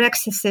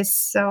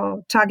practices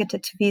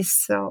targeted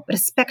with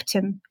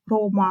respecting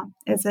Roma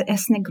as an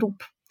ethnic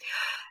group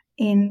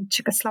in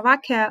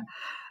Czechoslovakia.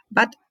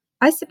 But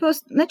I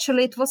suppose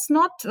naturally it was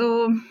not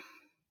a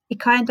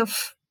kind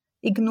of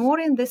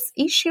ignoring this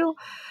issue,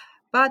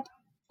 but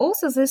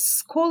also the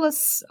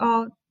scholars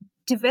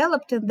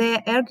developed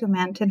their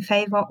argument in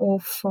favor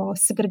of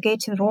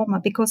segregating Roma,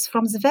 because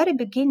from the very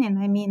beginning,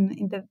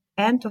 in the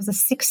end of the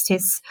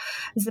 60s,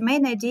 the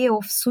main idea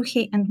of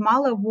Suchý and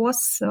Mala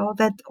was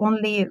that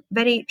only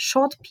very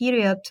short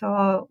period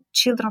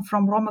children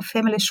from Roma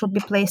families should be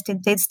placed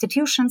in the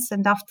institutions,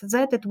 and after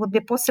that it would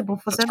be possible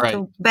for them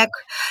to back.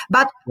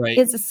 But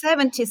in the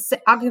 70s,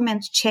 the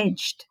argument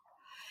changed.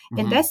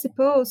 And I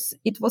suppose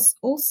it was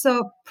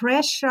also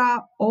pressure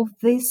of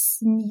this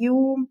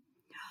new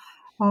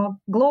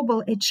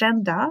global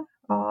agenda,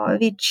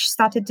 which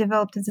started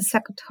developed in the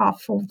second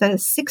half of the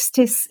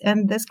 60s.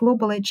 And this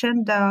global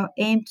agenda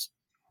aimed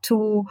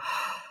to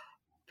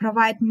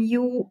provide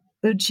new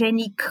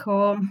eugenic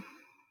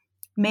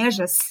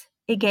measures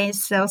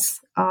against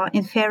those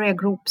inferior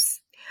groups.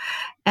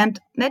 And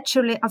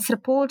naturally,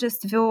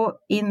 anthropologists were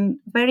in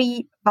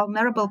very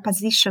vulnerable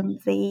position.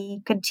 They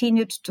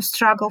continued to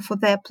struggle for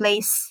their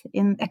place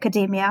in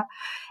academia,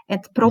 and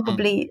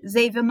probably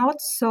they were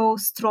not so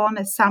strong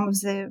as some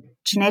of the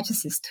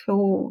geneticists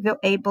who were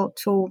able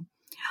to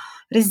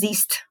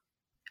resist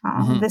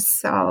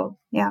this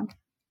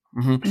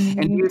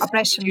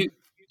oppression.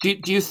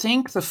 Do you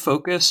think the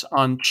focus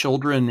on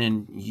children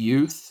and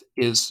youth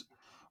is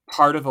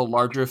part of a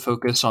larger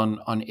focus on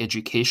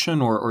education,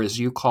 or as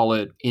you call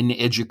it,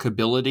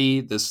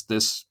 ineducability, this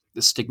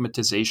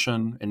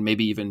stigmatization and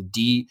maybe even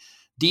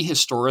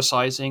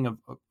dehistoricizing of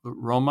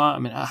Roma? I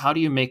mean, how do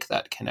you make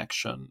that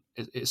connection,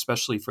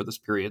 especially for this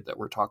period that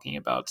we're talking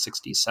about,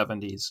 60s,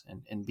 70s,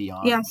 and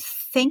beyond?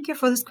 Yes, thank you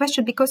for this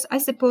question, because I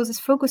suppose this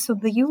focus of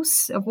the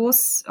youth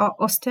was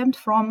or stemmed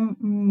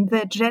from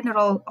the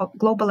general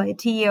global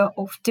idea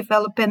of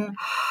developing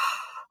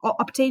or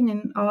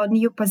obtaining a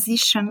new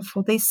position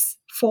for these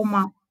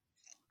former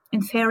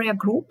inferior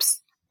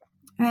groups.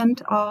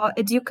 And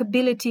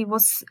educability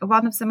was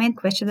one of the main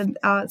questions. And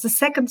the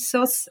second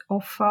source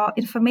of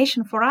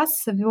information for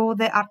us were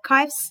the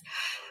archives,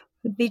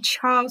 which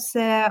house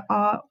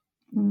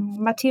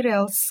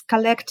materials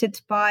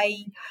collected by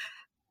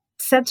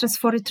centers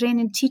for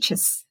retraining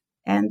teachers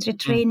and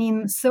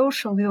retraining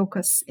social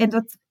workers. And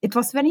it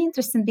was very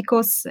interesting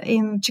because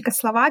in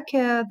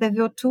Czechoslovakia, there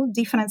were two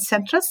different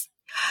centers,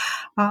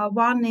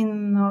 one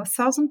in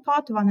southern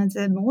part, one in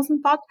the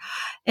northern part.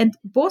 And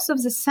both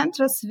of the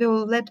centers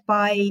were led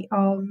by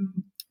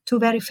two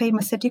very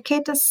famous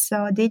educators,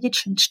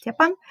 Dedic and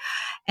Stepan.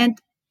 And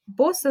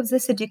both of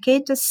these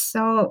educators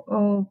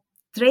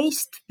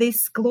traced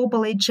this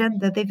global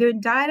agenda. They were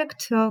in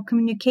direct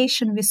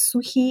communication with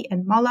Suhi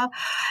and Mala,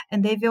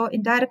 and they were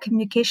in direct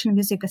communication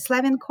with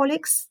Yugoslavian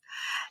colleagues.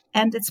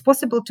 And it's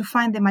possible to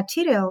find the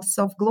materials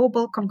of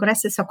global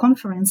congresses or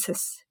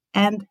conferences.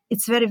 And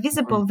it's very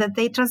visible that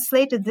they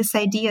translated these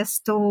ideas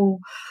to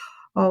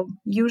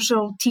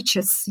usual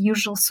teachers,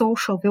 usual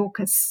social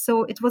workers.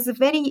 So it was a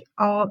very,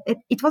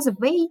 it was a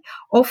way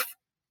of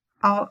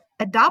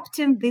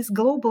adopting these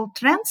global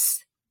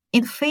trends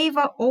in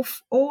favor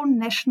of own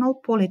national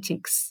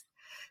politics.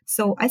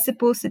 So I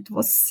suppose it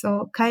was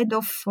kind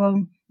of,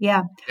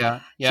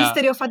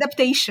 history of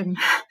adaptation.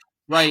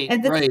 Right,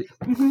 right.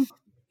 Mm-hmm.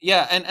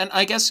 Yeah, and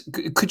I guess,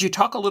 could you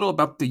talk a little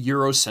about the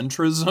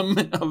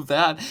Eurocentrism of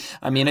that?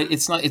 I mean,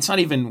 it's not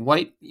even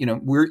white,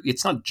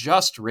 it's not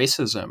just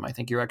racism. I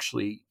think you're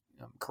actually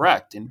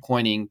correct in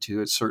pointing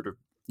to a sort of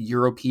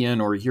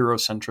European or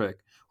Eurocentric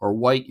or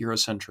white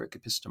Eurocentric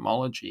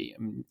epistemology.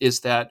 I mean,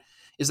 is that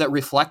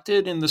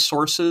reflected in the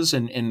sources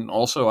and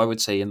also, I would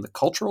say, in the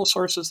cultural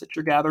sources that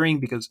you're gathering?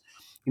 Because,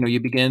 you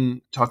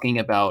begin talking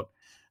about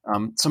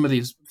some of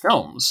these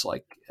films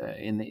like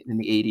in the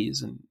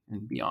 80s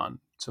and beyond.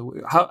 So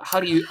how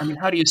do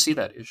you see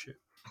that issue?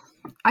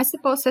 I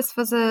suppose as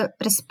for the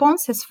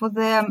responses, for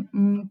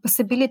the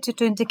possibility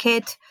to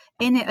indicate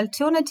any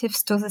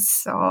alternatives to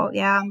this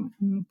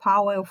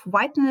power of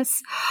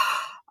whiteness,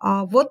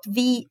 what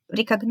we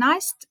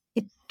recognized,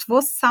 it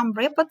was some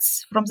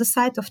reports from the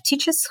side of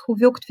teachers who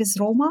worked with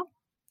Roma,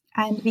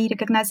 and we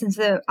recognized in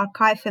the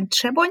archive in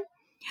Trebon.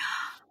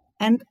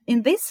 And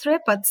in these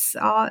reports,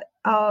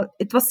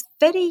 it was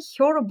very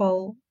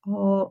horrible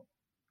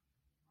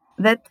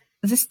that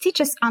these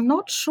teachers are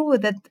not sure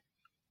that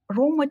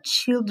Roma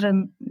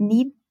children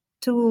need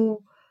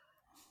to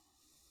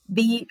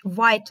be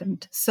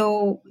whitened.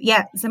 So,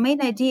 the main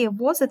idea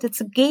was that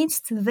it's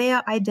against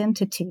their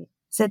identity,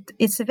 that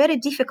it's a very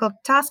difficult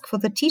task for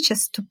the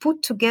teachers to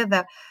put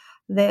together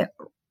the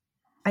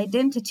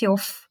identity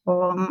of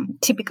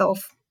typical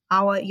of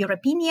our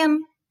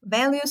European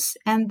values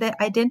and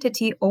the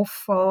identity of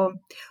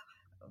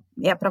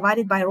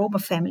provided by Roma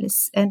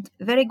families. And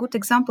a very good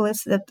example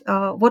is that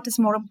what is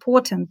more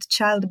important,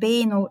 child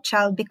being or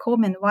child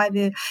becoming,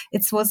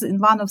 it was in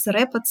one of the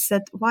reports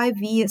that why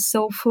we are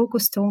so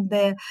focused on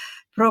the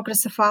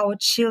progress of our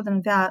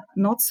children, we are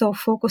not so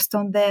focused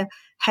on their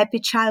happy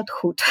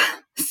childhood.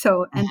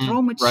 So, and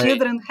Roma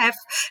children have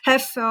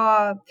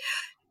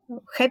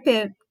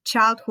happy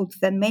childhood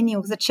than many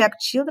of the Czech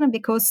children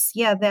because,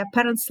 their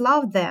parents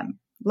love them.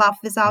 Love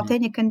without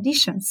any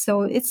conditions.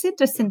 So it's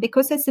interesting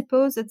because I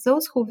suppose that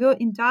those who were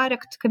in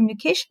direct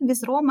communication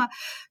with Roma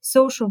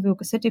social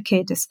workers,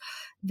 educators,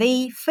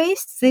 they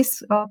faced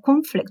this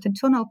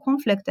internal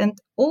conflict. And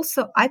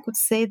also I could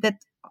say that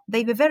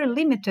they were very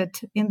limited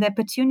in the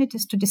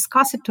opportunities to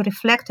discuss it, to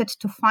reflect it,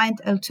 to find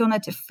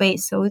alternative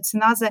ways. So it's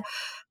another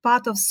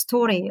part of the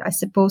story, I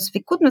suppose.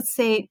 We could not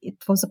say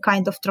it was a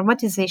kind of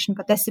traumatization,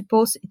 but I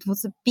suppose it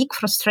was a big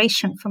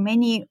frustration for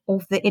many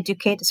of the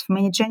educators, for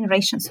many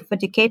generations of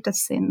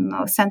educators in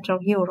Central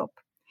Europe.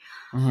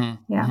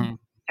 Mm-hmm. Yeah.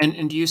 Mm-hmm.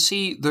 And do you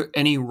see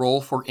any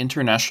role for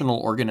international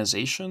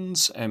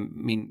organizations? I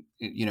mean,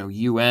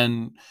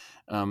 UN,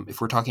 if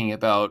we're talking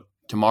about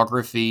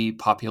demography,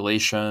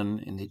 population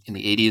in the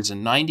 80s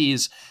and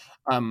 90s,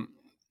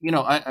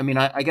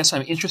 I guess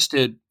I'm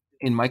interested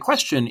in my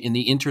question in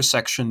the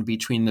intersection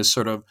between this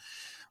sort of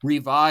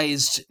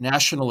revised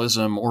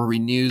nationalism or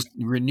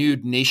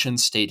renewed nation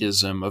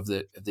statism of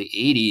the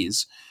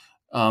 80s.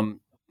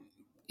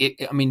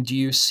 Do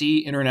you see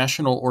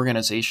international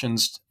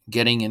organizations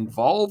getting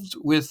involved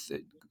with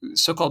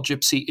so-called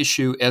Gypsy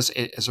issue as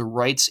a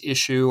rights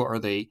issue? Are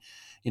they,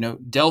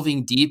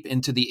 delving deep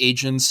into the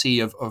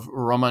agency of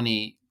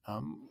Romani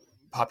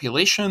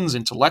populations,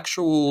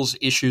 intellectuals,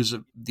 issues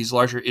of these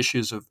larger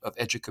issues of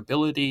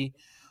educability?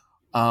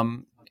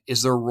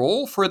 Is there a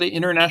role for the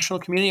international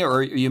community, or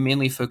are you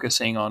mainly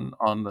focusing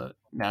on the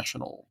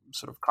national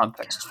sort of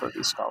context for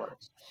these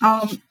scholars?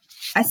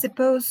 I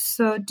suppose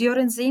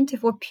during the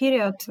interwar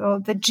period,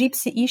 the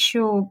Gypsy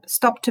issue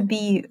stopped to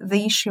be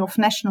the issue of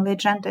national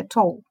agenda at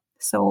all.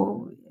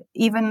 So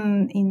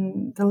even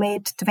in the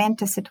late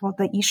 20s, it was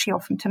the issue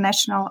of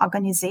international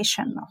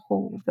organization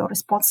who were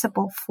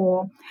responsible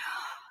for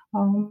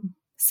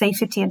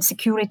safety and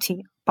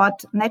security.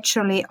 But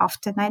naturally,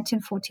 after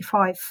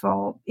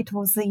 1945, it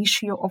was the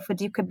issue of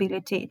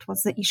educability. It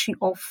was the issue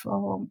of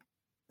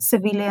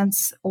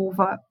civilians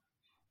over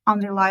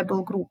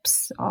unreliable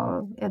groups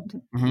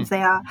and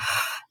their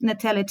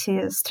natality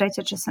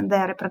strategies and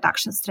their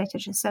reproduction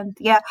strategies. And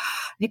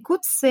we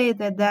could say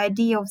that the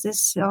idea of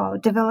this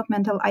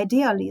developmental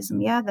idealism,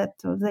 that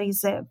there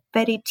is a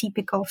very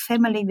typical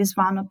family with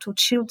 1 or 2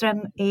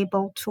 children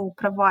able to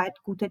provide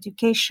good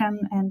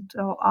education and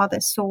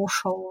other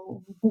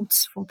social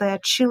goods for their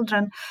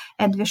children,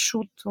 and we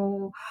should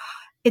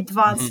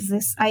advance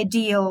this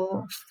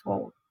ideal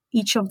for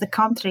each of the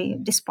country,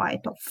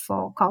 despite of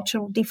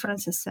cultural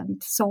differences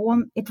and so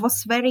on. It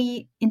was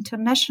very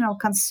international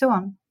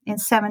concern in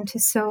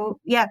 70s. So,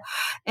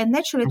 and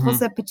naturally it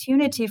was an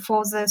opportunity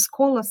for the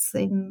scholars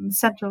in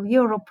Central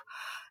Europe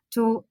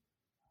to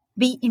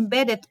be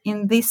embedded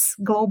in this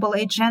global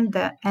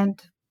agenda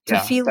and to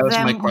feel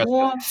them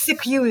more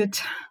secured.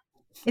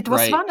 It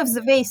was one of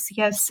the ways,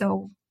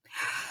 so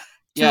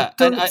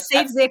to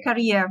save their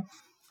career.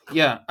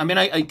 Yeah, I mean,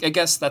 I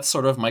guess that's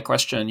sort of my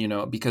question,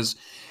 because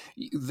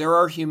there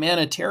are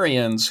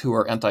humanitarians who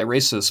are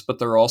anti-racist, but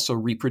they're also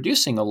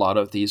reproducing a lot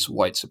of these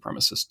white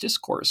supremacist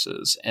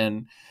discourses.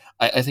 And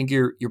I think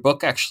your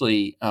book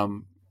actually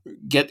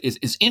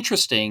is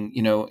interesting,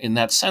 in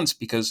that sense,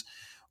 because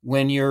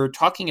when you're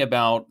talking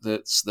about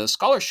the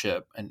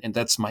scholarship, and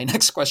that's my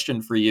next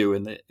question for you,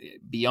 in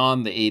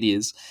beyond the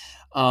 80s,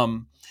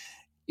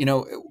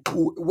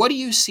 what do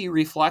you see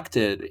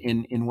reflected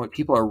in what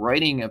people are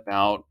writing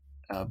about?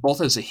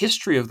 Both as a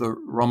history of the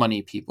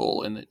Romani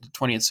people in the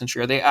 20th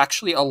century, are they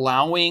actually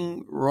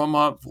allowing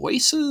Roma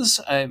voices?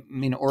 I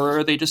mean, or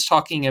are they just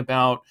talking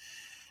about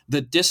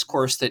the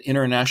discourse that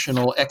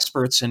international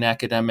experts and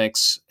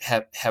academics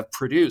have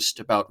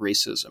produced about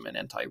racism and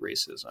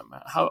anti-racism?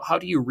 How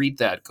do you read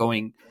that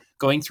going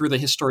through the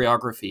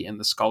historiography and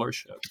the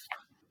scholarship?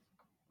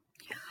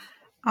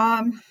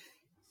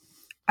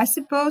 I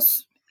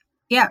suppose,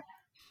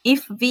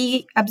 if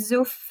we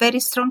observe very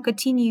strong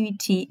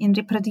continuity in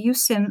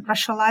reproducing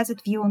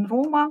racialized view on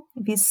Roma,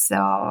 with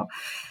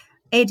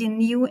adding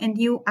new and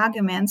new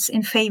arguments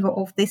in favor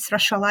of this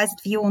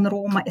racialized view on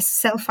Roma as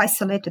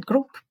self-isolated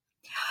group.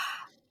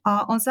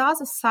 On the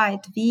other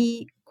side,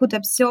 we could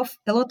observe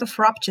a lot of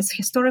ruptures,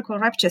 historical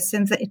ruptures,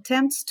 in the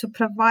attempts to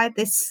provide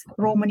these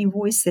Romani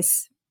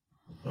voices.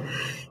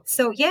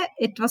 So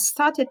it was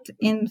started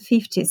in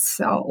 50s.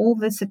 All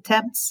these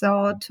attempts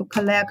to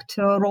collect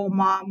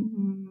Roma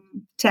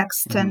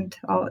text and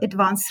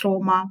advance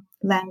Roma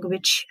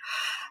language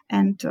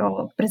and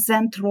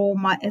present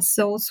Roma as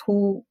those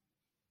who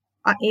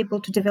are able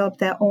to develop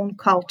their own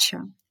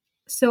culture.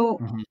 So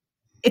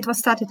it was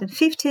started in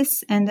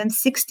 50s, and in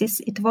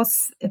 60s it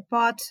was a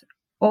part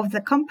of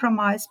the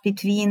compromise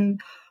between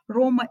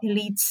Roma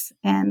elites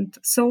and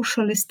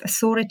socialist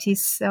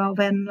authorities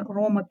when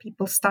Roma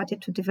people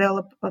started to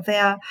develop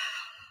their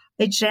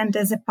agenda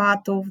as a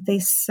part of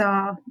this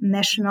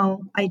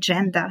national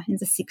agenda in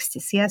the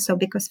 60s. So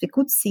because we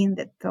could see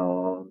that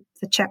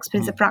the Czech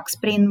Spring, the Prague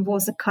Spring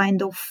was a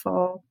kind of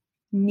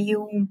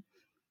new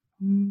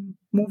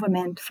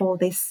movement for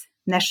this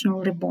national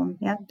reborn.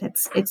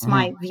 It's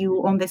my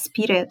view on this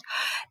period.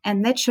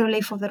 And naturally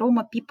for the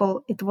Roma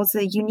people, it was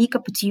a unique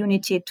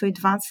opportunity to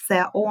advance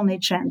their own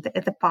agenda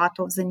as a part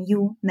of the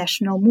new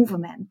national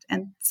movement.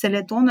 And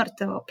Celia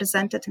Donert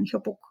presented in her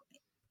book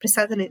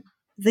precisely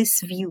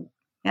this view,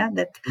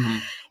 that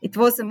it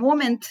was a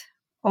moment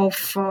of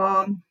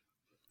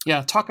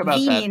talk about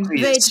that,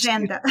 please. The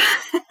agenda.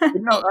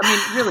 No, I mean,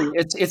 really,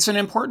 it's an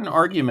important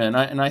argument,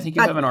 and I think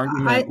you have an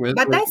argument with.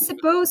 But I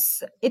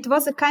suppose it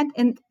was a kind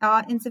in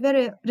the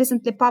very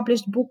recently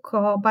published book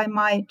by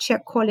my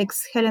Czech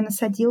colleagues Helena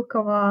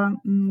Sadilkova,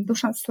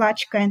 Dusan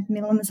Slachka, and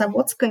Milena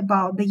Zavodska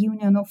about the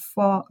union of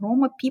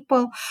Roma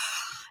people.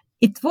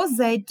 It was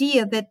the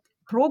idea that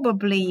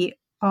probably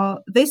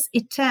this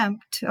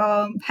attempt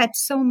had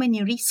so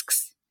many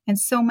risks and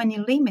so many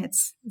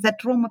limits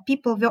that Roma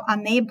people were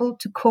unable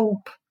to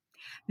cope,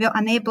 were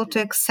unable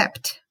to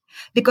accept.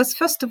 Because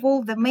first of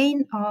all, the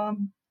main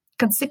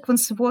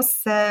consequence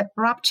was the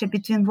rupture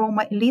between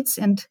Roma elites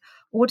and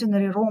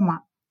ordinary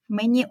Roma.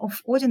 Many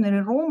of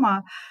ordinary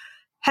Roma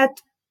had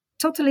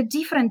totally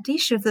different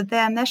issues with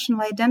their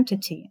national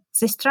identity.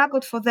 They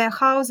struggled for their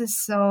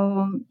houses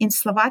in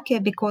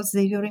Slovakia because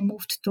they were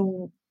removed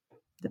to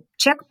the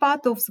Czech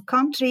part of the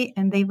country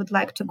and they would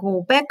like to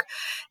go back.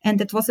 And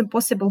it was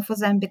impossible for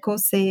them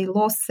because they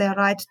lost their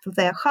right to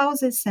their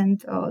houses.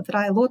 And there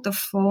are a lot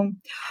of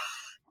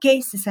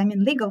cases,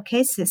 legal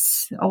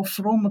cases of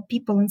Roma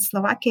people in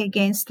Slovakia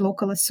against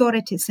local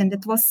authorities. And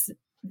it was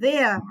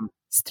their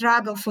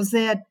struggle for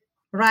their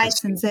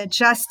rights and their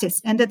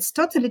justice. And it's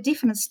totally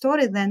different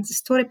story than the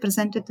story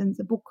presented in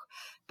the book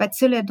by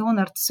Celia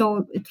Donert.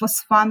 So it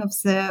was one of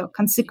the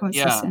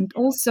consequences. Yeah. And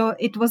also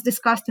it was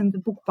discussed in the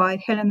book by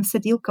Helena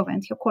Sadilkova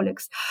and her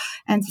colleagues.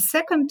 And the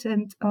second,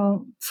 and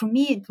for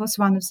me, it was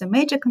one of the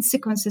major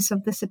consequences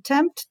of this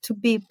attempt to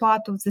be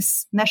part of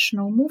this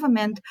national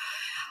movement.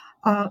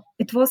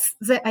 It was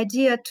the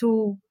idea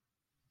to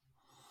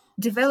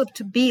develop,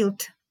 to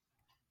build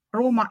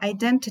Roma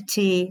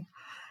identity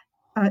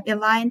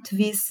aligned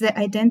with the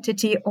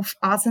identity of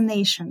other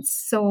nations.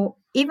 So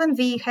even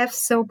we have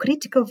so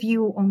critical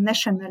view on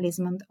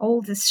nationalism and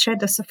all these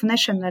shadows of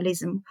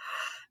nationalism,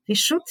 we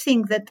should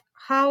think that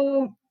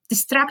how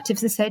destructive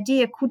this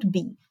idea could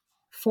be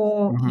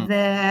for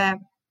the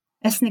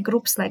ethnic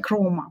groups like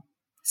Roma,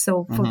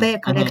 so for their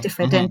collective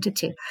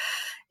identity.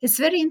 It's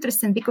very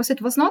interesting because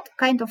it was not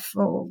kind of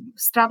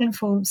struggling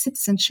for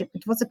citizenship.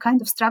 It was a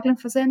kind of struggling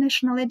for their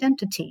national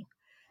identity.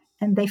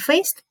 And they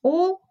faced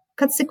all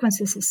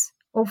consequences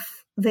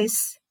of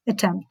this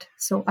attempt.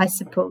 So I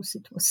suppose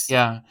it was.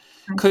 Yeah.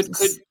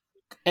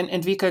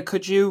 And Vika,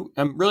 could you,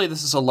 really,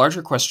 this is a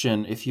larger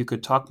question. If you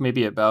could talk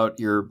maybe about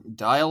your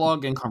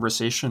dialogue and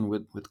conversation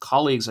with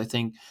colleagues, I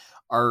think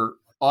our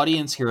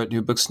audience here at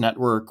New Books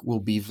Network will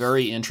be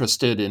very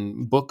interested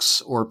in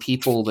books or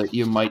people that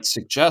you might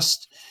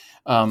suggest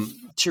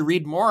to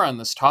read more on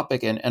this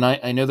topic. And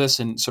I know this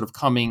in sort of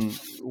coming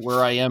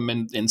where I am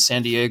in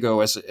San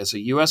Diego as a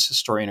U.S.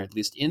 historian, or at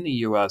least in the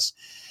U.S.,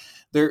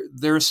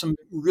 there are some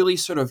really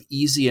sort of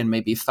easy and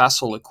maybe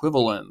facile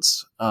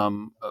equivalents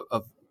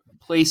of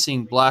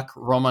placing Black,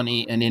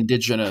 Romani, and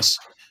Indigenous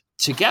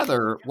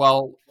together,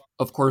 while,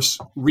 of course,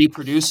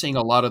 reproducing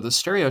a lot of the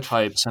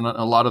stereotypes and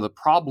a lot of the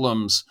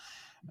problems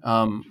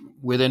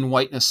within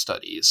whiteness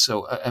studies.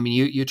 So, I mean,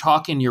 you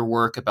talk in your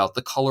work about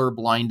the color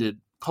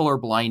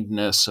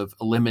blindness of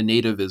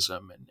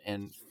eliminativism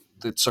and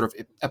the sort of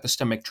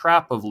epistemic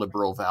trap of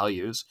liberal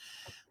values.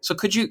 So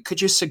could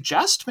you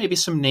suggest maybe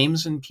some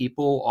names and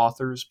people,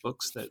 authors,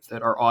 books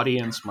that our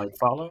audience might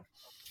follow?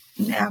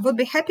 I would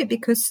be happy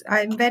because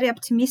I'm very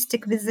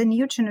optimistic with the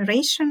new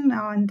generation,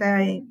 and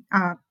I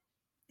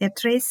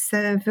trace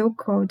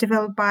work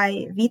developed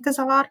by Vita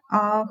Zalar,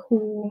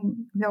 who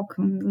work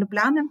in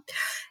Ljubljana,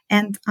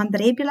 and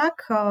Andrej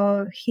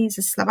Bilak. He's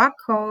a Slovak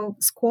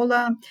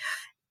scholar,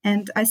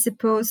 and I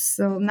suppose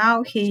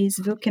now he is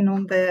working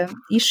on the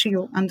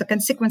issue and the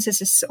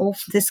consequences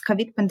of this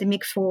COVID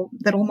pandemic for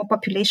the Roma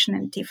population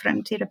in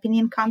different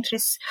European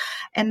countries.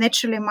 And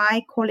naturally,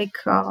 my colleague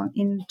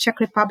in Czech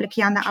Republic,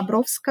 Jana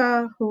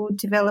Abrovska, who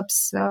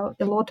develops a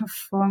lot of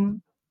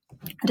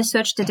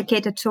research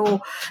dedicated to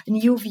a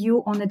new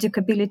view on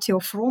educability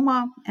of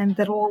Roma and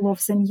the role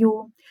of the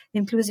new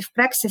inclusive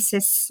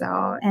practices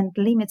and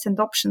limits and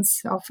options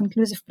of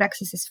inclusive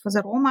practices for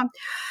the Roma.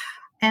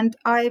 And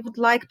I would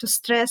like to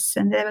stress,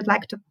 and I would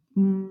like to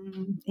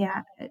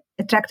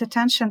attract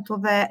attention to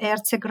the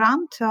ERC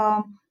grant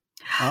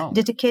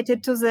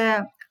dedicated to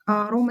the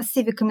Roma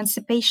civic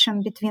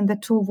emancipation between the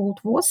two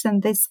world wars.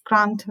 And this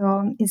grant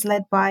is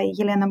led by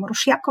Yelena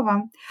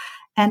Marushyakova.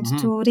 And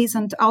two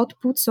recent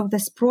outputs of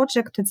this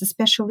project is a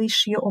special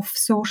issue of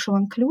social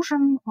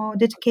inclusion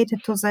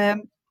dedicated to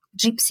the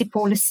gypsy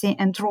policy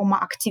and Roma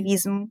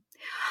activism.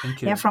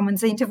 From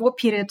the interwar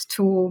period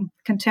to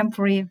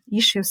contemporary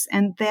issues.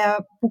 And their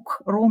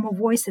book, Roma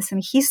Voices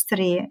in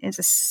History, is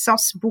a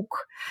source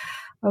book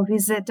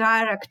with a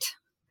direct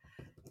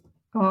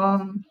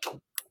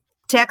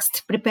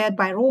text prepared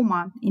by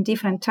Roma in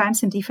different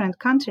times in different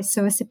countries.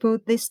 So I suppose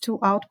these two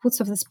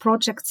outputs of these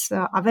projects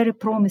are very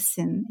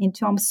promising in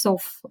terms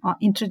of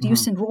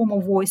introducing Roma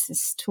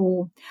voices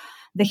to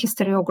the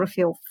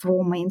historiography of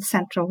Roma in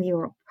Central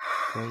Europe.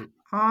 Right.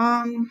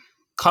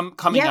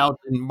 Coming out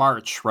in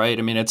March, right?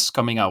 I mean, it's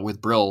coming out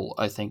with Brill,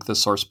 I think, the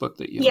source book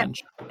that you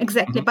mentioned.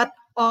 Exactly. But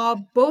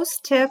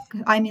both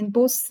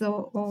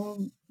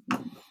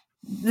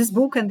this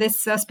book and this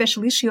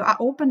special issue are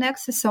open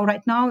access. So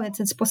right now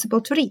it's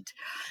possible to read.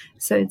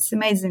 So it's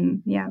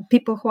amazing. Yeah,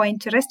 people who are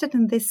interested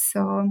in these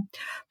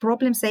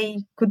problems,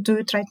 they could do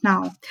it right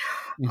now.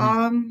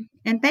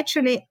 And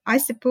naturally, I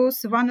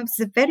suppose one of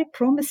the very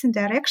promising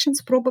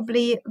directions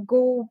probably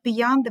go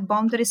beyond the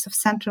boundaries of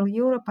Central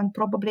Europe and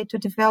probably to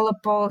develop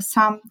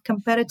some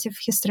comparative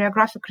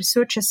historiographic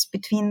researches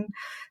between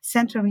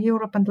Central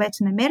Europe and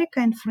Latin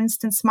America. And for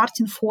instance,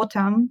 Martin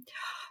Fota,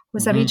 who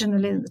is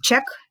originally a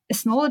Czech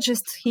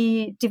ethnologist,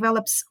 he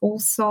develops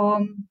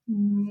also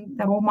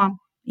the Roma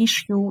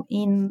issue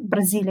in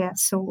Brasilia.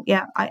 So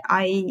yeah,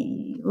 I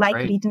like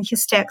reading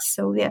his texts.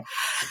 So yeah.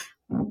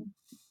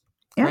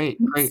 Great.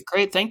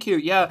 Thank you.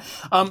 Yeah.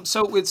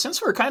 So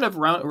since we're kind of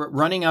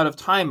running out of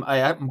time,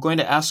 I'm going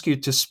to ask you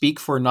to speak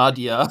for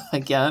Nadia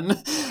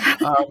again,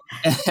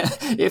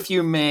 if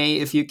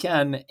you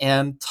can,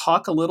 and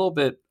talk a little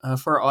bit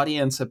for our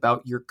audience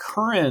about your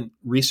current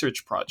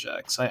research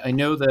projects. I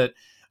know that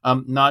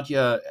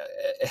Nadia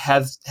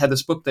had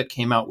this book that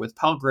came out with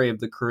Palgrave,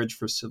 The Courage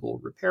for Civil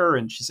Repair,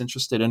 and she's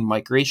interested in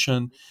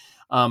migration.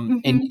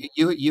 And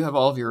you have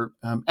all of your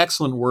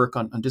excellent work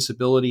on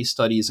disability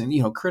studies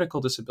and critical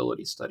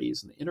disability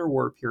studies in the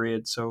interwar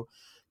period. So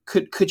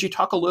could you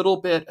talk a little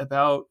bit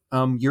about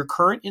your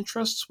current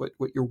interests, what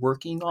you're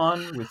working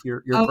on with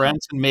your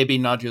grants, and maybe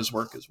Nadia's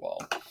work as well?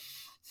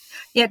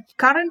 Yeah,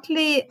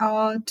 currently,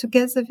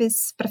 together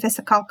with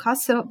Professor Karl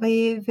Kasser,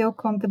 we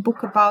work on the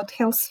book about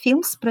health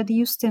films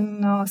produced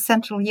in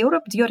Central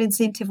Europe during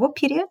the interwar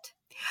period.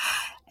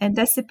 And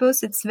I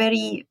suppose it's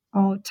very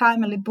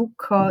timely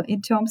book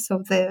in terms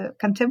of the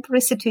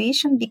contemporary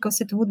situation,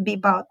 because it would be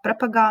about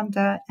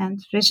propaganda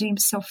and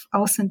regimes of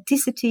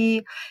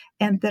authenticity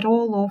and the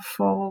role of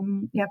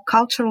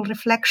cultural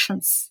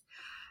reflections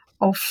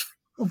of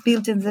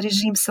building the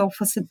regimes of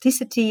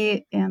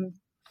authenticity and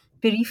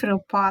peripheral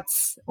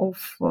parts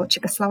of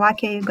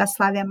Czechoslovakia,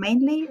 Yugoslavia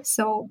mainly.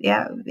 So,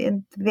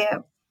 and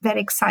we're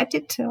very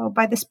excited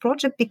by this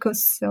project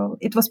because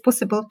it was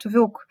possible to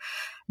work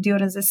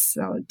during this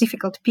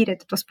difficult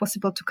period. It was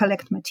possible to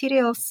collect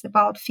materials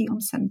about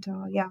films and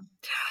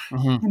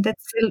and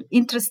that's an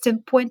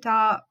interesting point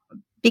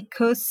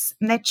because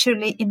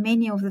naturally in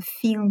many of the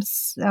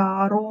films,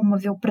 Roma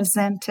were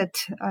presented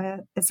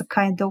as a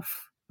kind of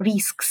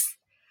risks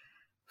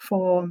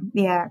for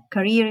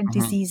career and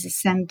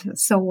diseases and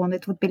so on.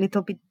 It would be a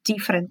little bit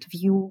different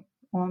view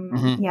on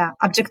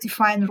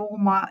objectifying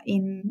Roma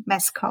in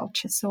mass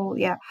culture. So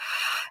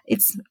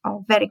it's a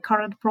very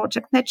current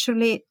project.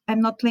 Naturally,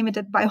 I'm not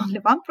limited by only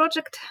one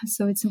project,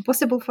 so it's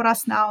impossible for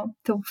us now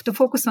to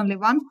focus only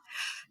one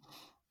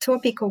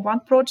topic or one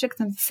project.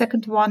 And the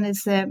second one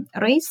is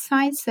race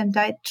science, and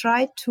I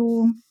try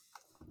to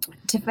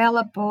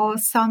develop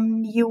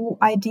some new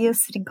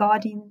ideas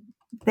regarding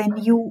the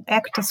new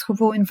actors who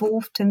were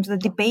involved in the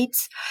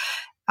debates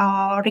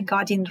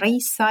regarding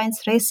race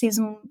science,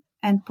 racism,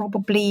 and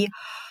probably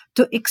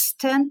to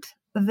extend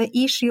the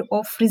issue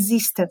of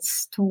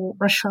resistance to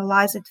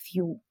racialized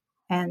view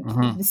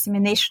and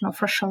dissemination of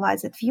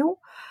racialized view.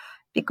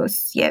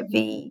 Because,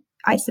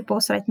 I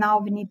suppose right now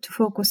we need to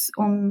focus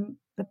on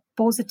the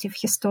positive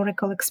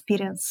historical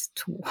experience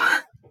too.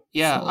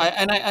 Yeah,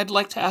 I'd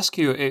like to ask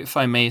you, if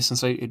I may,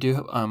 since I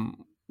do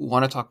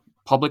want to talk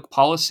public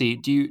policy.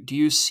 Do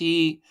you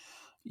see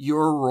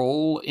your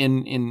role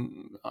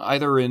in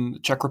either in the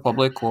Czech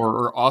Republic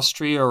or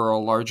Austria or a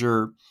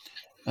larger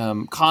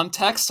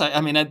context?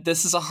 I mean,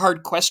 this is a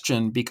hard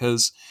question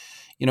because,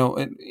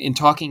 in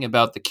talking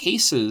about the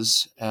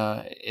cases,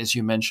 as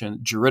you mentioned,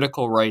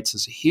 juridical rights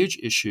is a huge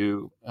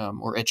issue,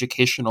 or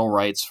educational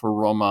rights for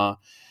Roma,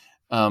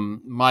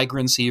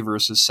 migrancy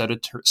versus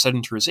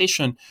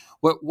sedentarization.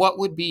 What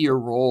would be your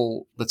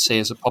role, let's say,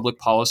 as a public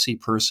policy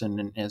person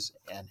and as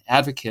an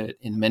advocate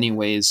in many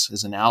ways,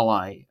 as an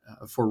ally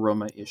for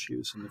Roma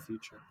issues in the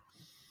future?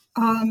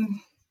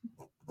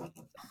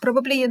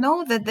 Probably you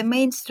know that the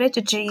main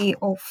strategy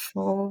of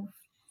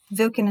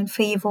working in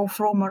favor of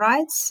Roma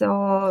rights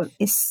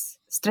is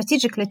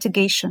strategic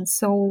litigation.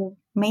 So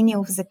many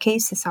of the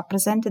cases are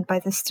presented by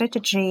the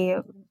strategy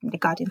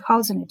regarding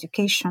housing,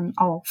 education,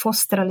 or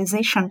forced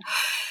sterilization.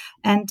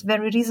 And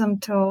very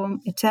recent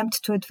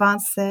attempt to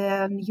advance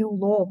a new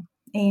law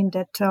aimed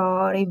at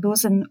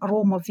reimbursing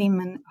Roma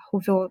women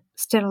who were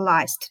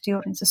sterilized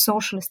during the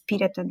socialist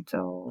period and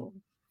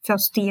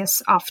first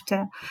years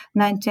after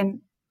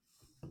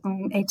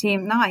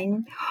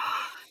 1989.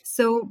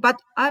 So,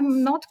 but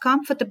I'm not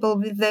comfortable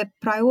with the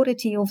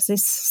priority of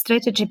this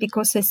strategy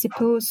because I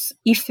suppose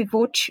if we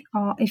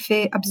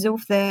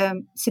observe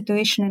the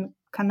situation in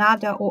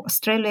Canada or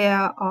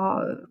Australia,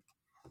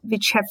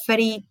 which have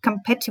very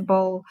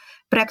compatible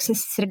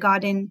practices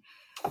regarding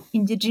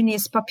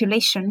indigenous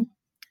population,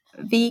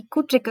 we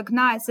could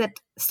recognize that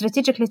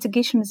strategic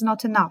litigation is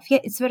not enough. Yeah,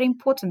 it's very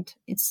important.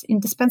 It's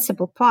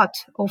indispensable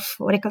part of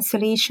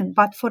reconciliation.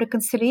 But for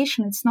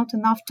reconciliation, it's not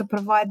enough to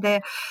provide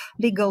the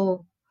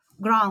legal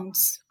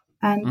grounds.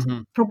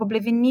 And probably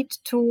we need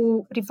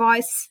to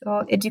revise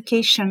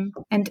education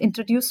and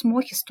introduce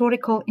more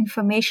historical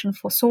information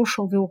for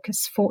social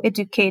workers, for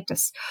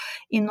educators,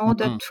 in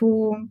order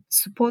to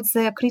support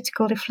their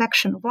critical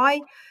reflection. Why,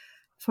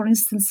 for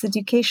instance,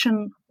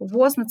 education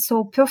was not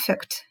so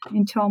perfect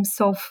in terms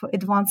of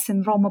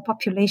advancing Roma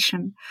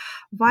population?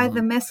 Why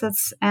the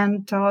methods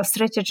and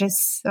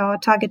strategies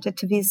targeted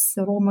with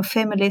Roma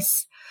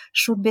families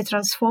should be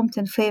transformed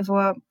in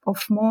favor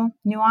of more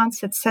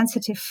nuanced,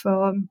 sensitive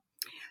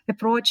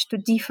approach to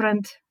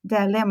different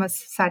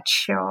dilemmas,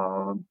 such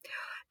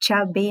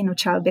child being or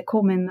child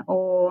becoming,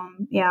 or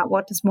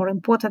what is more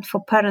important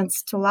for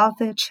parents, to love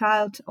their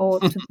child or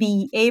to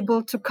be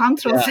able to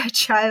control their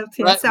child.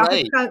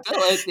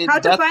 How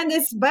to find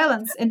this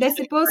balance? And I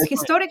suppose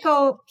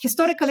historical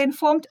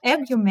informed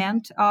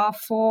argument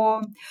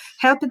for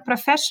helping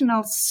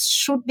professionals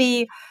should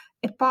be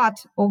a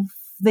part of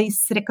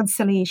this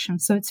reconciliation.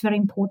 So it's very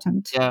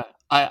important. Yeah.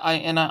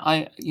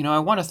 I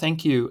want to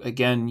thank you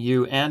again,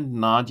 you and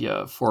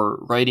Nadia, for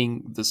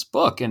writing this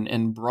book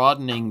and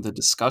broadening the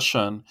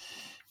discussion,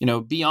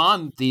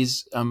 beyond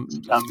these,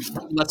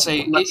 let's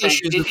say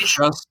issues of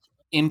just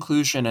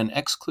inclusion and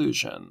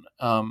exclusion.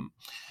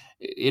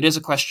 It is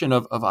a question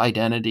of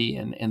identity,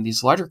 and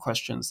these larger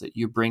questions that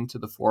you bring to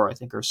the fore, I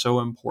think, are so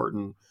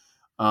important.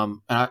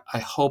 And I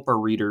hope our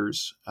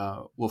readers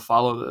will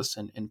follow this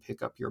and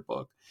pick up your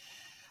book.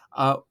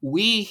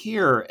 We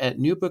here at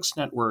New Books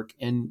Network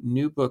and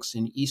New Books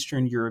in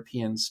Eastern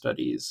European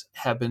Studies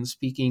have been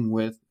speaking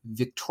with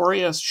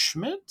Victoria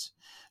Schmidt,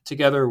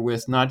 together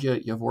with Nadia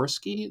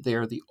Yavorsky. They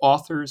are the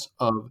authors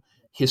of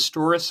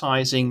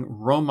Historicizing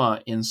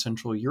Roma in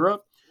Central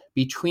Europe,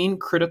 Between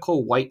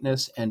Critical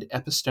Whiteness and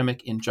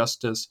Epistemic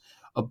Injustice,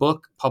 a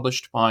book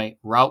published by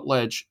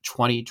Routledge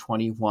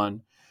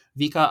 2021.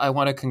 Vika, I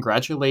want to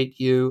congratulate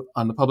you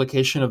on the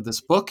publication of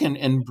this book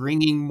and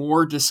bringing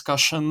more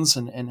discussions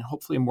and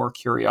hopefully more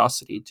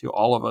curiosity to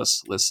all of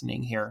us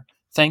listening here.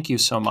 Thank you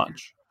so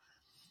much.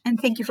 And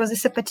thank you for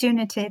this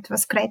opportunity. It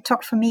was a great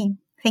talk for me.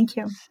 Thank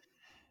you.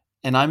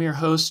 And I'm your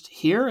host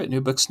here at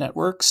New Books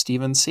Network,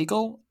 Steven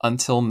Siegel.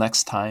 Until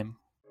next time.